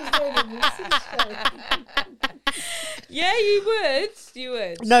sure she's doing it. Yeah, you would. You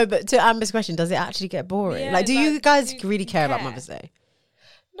would. No, but to Amber's question, does it actually get boring? Yeah, like, do you like, guys do you really care about care? Mother's Day?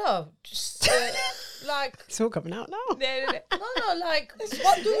 No, just like It's all coming out now. no, like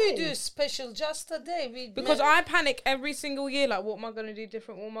what do we do special? Just a day. Because I panic every single year. Like, what am I going to do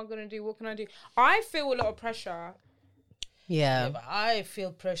different? What am I going to do? What can I do? I feel a lot of pressure. Yeah. But I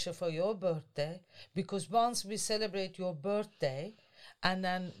feel pressure for your birthday because once we celebrate your birthday, and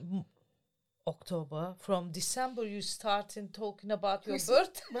then October from December you start in talking about your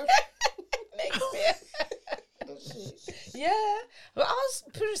birthday. Yeah, well,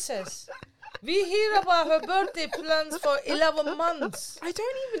 ask Princess. We hear about her birthday plans for 11 months. I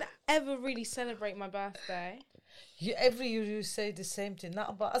don't even ever really celebrate my birthday. Every year you say the same thing, not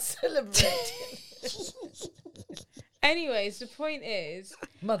about celebrating. Anyways, the point is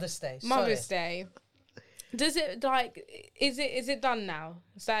Mother's Day. Mother's Day. Does it like is it done now?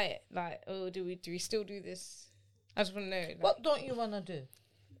 Is that it? Like, oh, do we still do this? I just want to know. Like, What don't you want to do?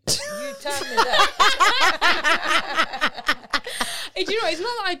 You tell me that. Hey, do you know? It's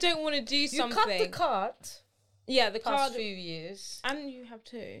not that I don't want to do You something. cut the card Yeah, the past card. few years. And you have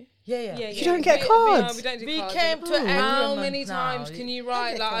too. Yeah. Yeah, You don't get cards? No, we don't do We cards. came to How agreement many now. times can you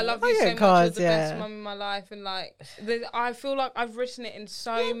write like I love I you so get much, cards, you're the best yeah. mum in my life, and like I feel like I've written it in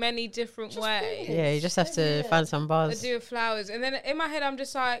so many different ways. Yeah, you just have to find some I bars. do with flowers, and then in my head I'm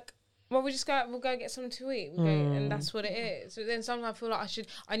just like, well, we'll go get something to eat, and that's what it is. So then sometimes I feel like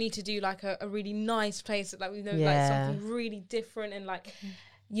I need to do like a really nice place that like we know like Yeah. something really different and like.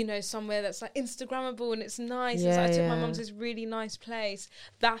 You know, somewhere that's like Instagrammable and it's nice. It's Yeah, like I took my yeah. mum to this really nice place.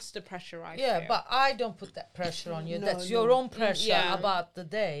 That's the pressure I Yeah, feel. but I don't put that pressure on you. No, That's no. your own pressure Yeah. about the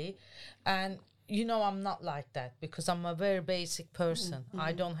day. And you know I'm not like that because I'm a very basic person.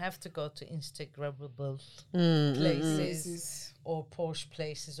 I don't have to go to Instagrammable places or posh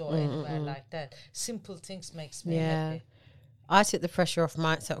places or anywhere like that. Simple things makes me Yeah. happy. I took the pressure off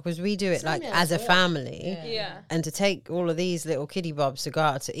myself because we do it like as a family. yeah. And to take all of these little kiddie bobs to go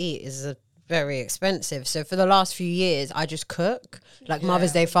out to eat is very expensive. So for the last few years, I just cook. Like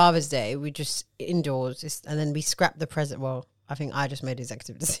Mother's Day, Father's Day, we just indoors. And then we scrap the present. Well, I think I just made the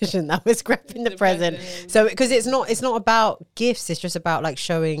executive decision that we're scrapping the present. So because it's not about gifts, it's just about like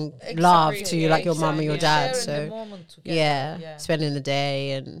showing love to yeah, like your mum and your dad. Sharing the So moment together. yeah, spending the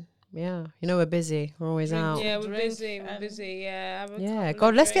day and yeah, you know we're busy. We're always out. Yeah, we're drink busy. We're busy. Yeah. Have a Yeah, couple God,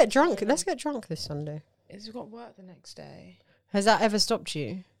 of let's get drinks. drunk. Let's get drunk this Sunday. We've got work the next day. Has that ever stopped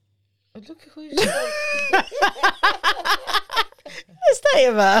you? Look who you The state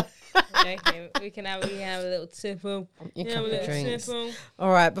of her. Okay, we can have a little tipple. You Yeah, can a have little drinks. tipple.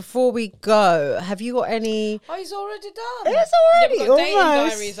 All right, before we go, have you got any? Oh, he's already done. It's Yeah, already we've got dating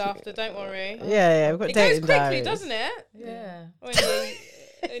almost. diaries after. Don't worry. Yeah, we've got It goes dating quickly, diaries. doesn't it? Yeah. When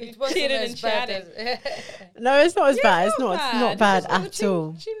And wasn't chilling as and bad chatting. No, it's not as bad. It's It's not bad Just at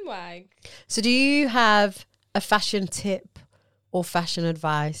all. Chin wag. So do you have a fashion tip or fashion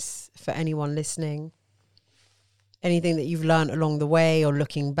advice for anyone listening? Anything that you've learned along the way or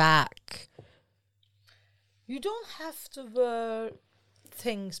looking back? You don't have to wear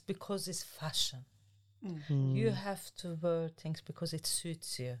things because it's fashion. You have to wear things because it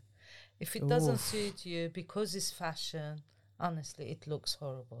suits you. If it doesn't suit you because it's fashion, honestly, it looks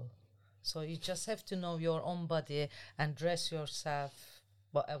horrible. So you just have to know your own body and dress yourself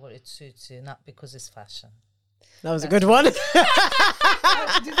whatever it suits you, not because it's fashion. That was a good one.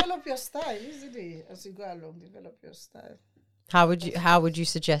 Develop your style, isn't it? As you go along, develop your style. How would you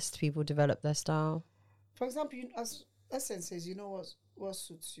suggest people develop their style? For example, as Essence says, you know what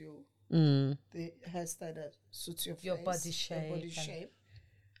suits you. The hairstyle that suits your face, body shape, your body shape,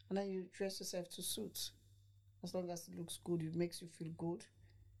 and then you dress yourself to suit. As long as it looks good, it makes you feel good.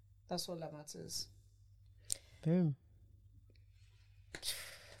 That's all that matters. Boom.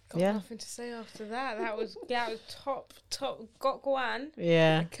 Got nothing to say after that. That was top. Got Gwan.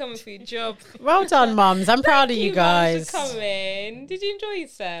 Yeah. Coming for your job. Well done, mums. I'm proud of you guys. Thank you, mums, for coming. Did you enjoy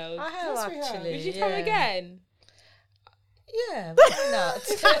yourselves? I have Yes, we have. actually. Would you come again? Yeah, why not?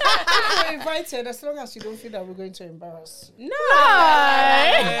 You're invited as long as you don't feel that we're going to embarrass. No.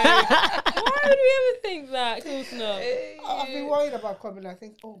 Why would we ever think that? Of course not. I've been worried about coming. I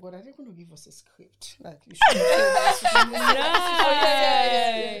think, oh God, are they going to give us a script? Like, you should say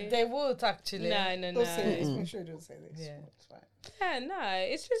that. No. They would actually. No. Don't say this. Make sure you don't say this. Yeah. It's fine. Yeah, no.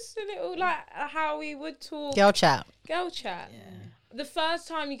 It's just a little like how we would talk. Girl chat. Girl chat. Yeah. The first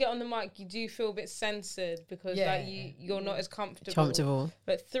time you get on the mic, you do feel a bit censored because like you're not as comfortable.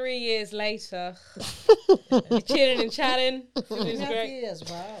 But 3 years later, you're chilling and chatting. It was great. Years,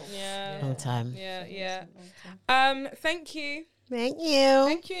 wow. Yeah. Long time. Yeah. Thank you. Thank you.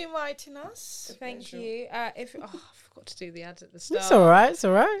 Thank you for inviting us. Thank you. I forgot to do the ads at the start. It's all right. It's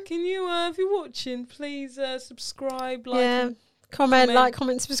all right. Can you, if you're watching, please subscribe, like, Yeah. and Comment,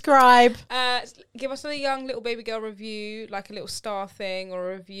 subscribe. give us a young little baby girl review, like a little star thing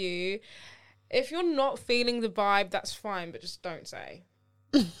or a review. If you're not feeling the vibe, that's fine, but just don't say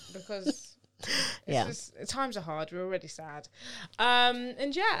because times are hard. We're already sad, and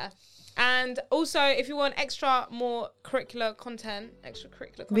also if you want more extracurricular content,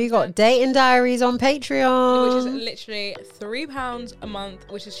 We got dating diaries on Patreon, which is literally £3 a month,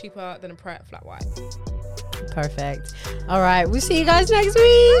 which is cheaper than a Pret flat white. Perfect. All right, we'll see you guys next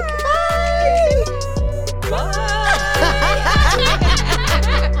week. Bye.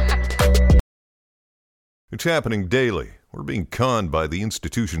 It's happening daily. We're being conned by the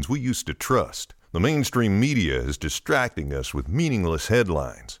institutions we used to trust. The mainstream media is distracting us with meaningless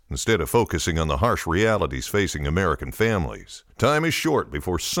headlines instead of focusing on the harsh realities facing American families. Time is short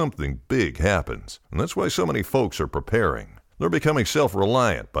before something big happens, and that's why so many folks are preparing. They're becoming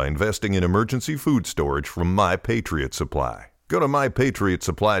self-reliant by investing in emergency food storage from My Patriot Supply. Go to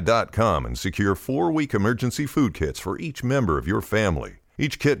MyPatriotSupply.com and secure 4-week emergency food kits for each member of your family.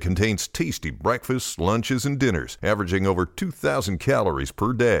 Each kit contains tasty breakfasts, lunches, and dinners, averaging over 2,000 calories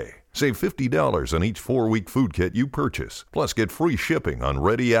per day. Save $50 on each 4-week food kit you purchase, plus get free shipping on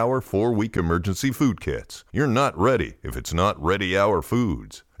Ready Hour 4-week emergency food kits. You're not ready if it's not Ready Hour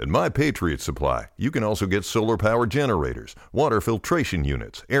Foods. At My Patriot Supply, you can also get solar power generators, water filtration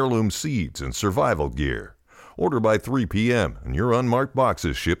units, heirloom seeds, and survival gear. Order by 3 p.m. and your unmarked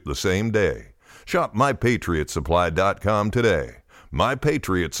boxes ship the same day. Shop MyPatriotSupply.com today.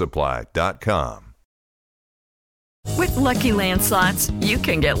 MyPatriotSupply.com. With Lucky Land Slots, you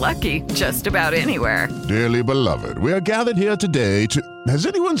can get lucky just about anywhere. Dearly beloved, we are gathered here today to... Has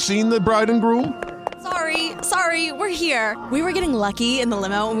anyone seen the bride and groom? Sorry, we're here. We were getting lucky in the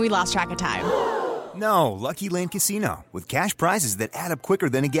limo and we lost track of time. No, Lucky Land Casino, with cash prizes that add up quicker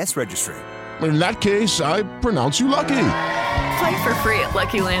than a guest registry. In that case, I pronounce you lucky. Play for free at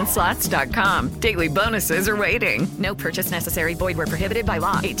LuckyLandSlots.com. Daily bonuses are waiting. No purchase necessary. Void where prohibited by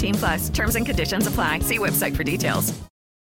law. 18+. Terms and conditions apply. See website for details.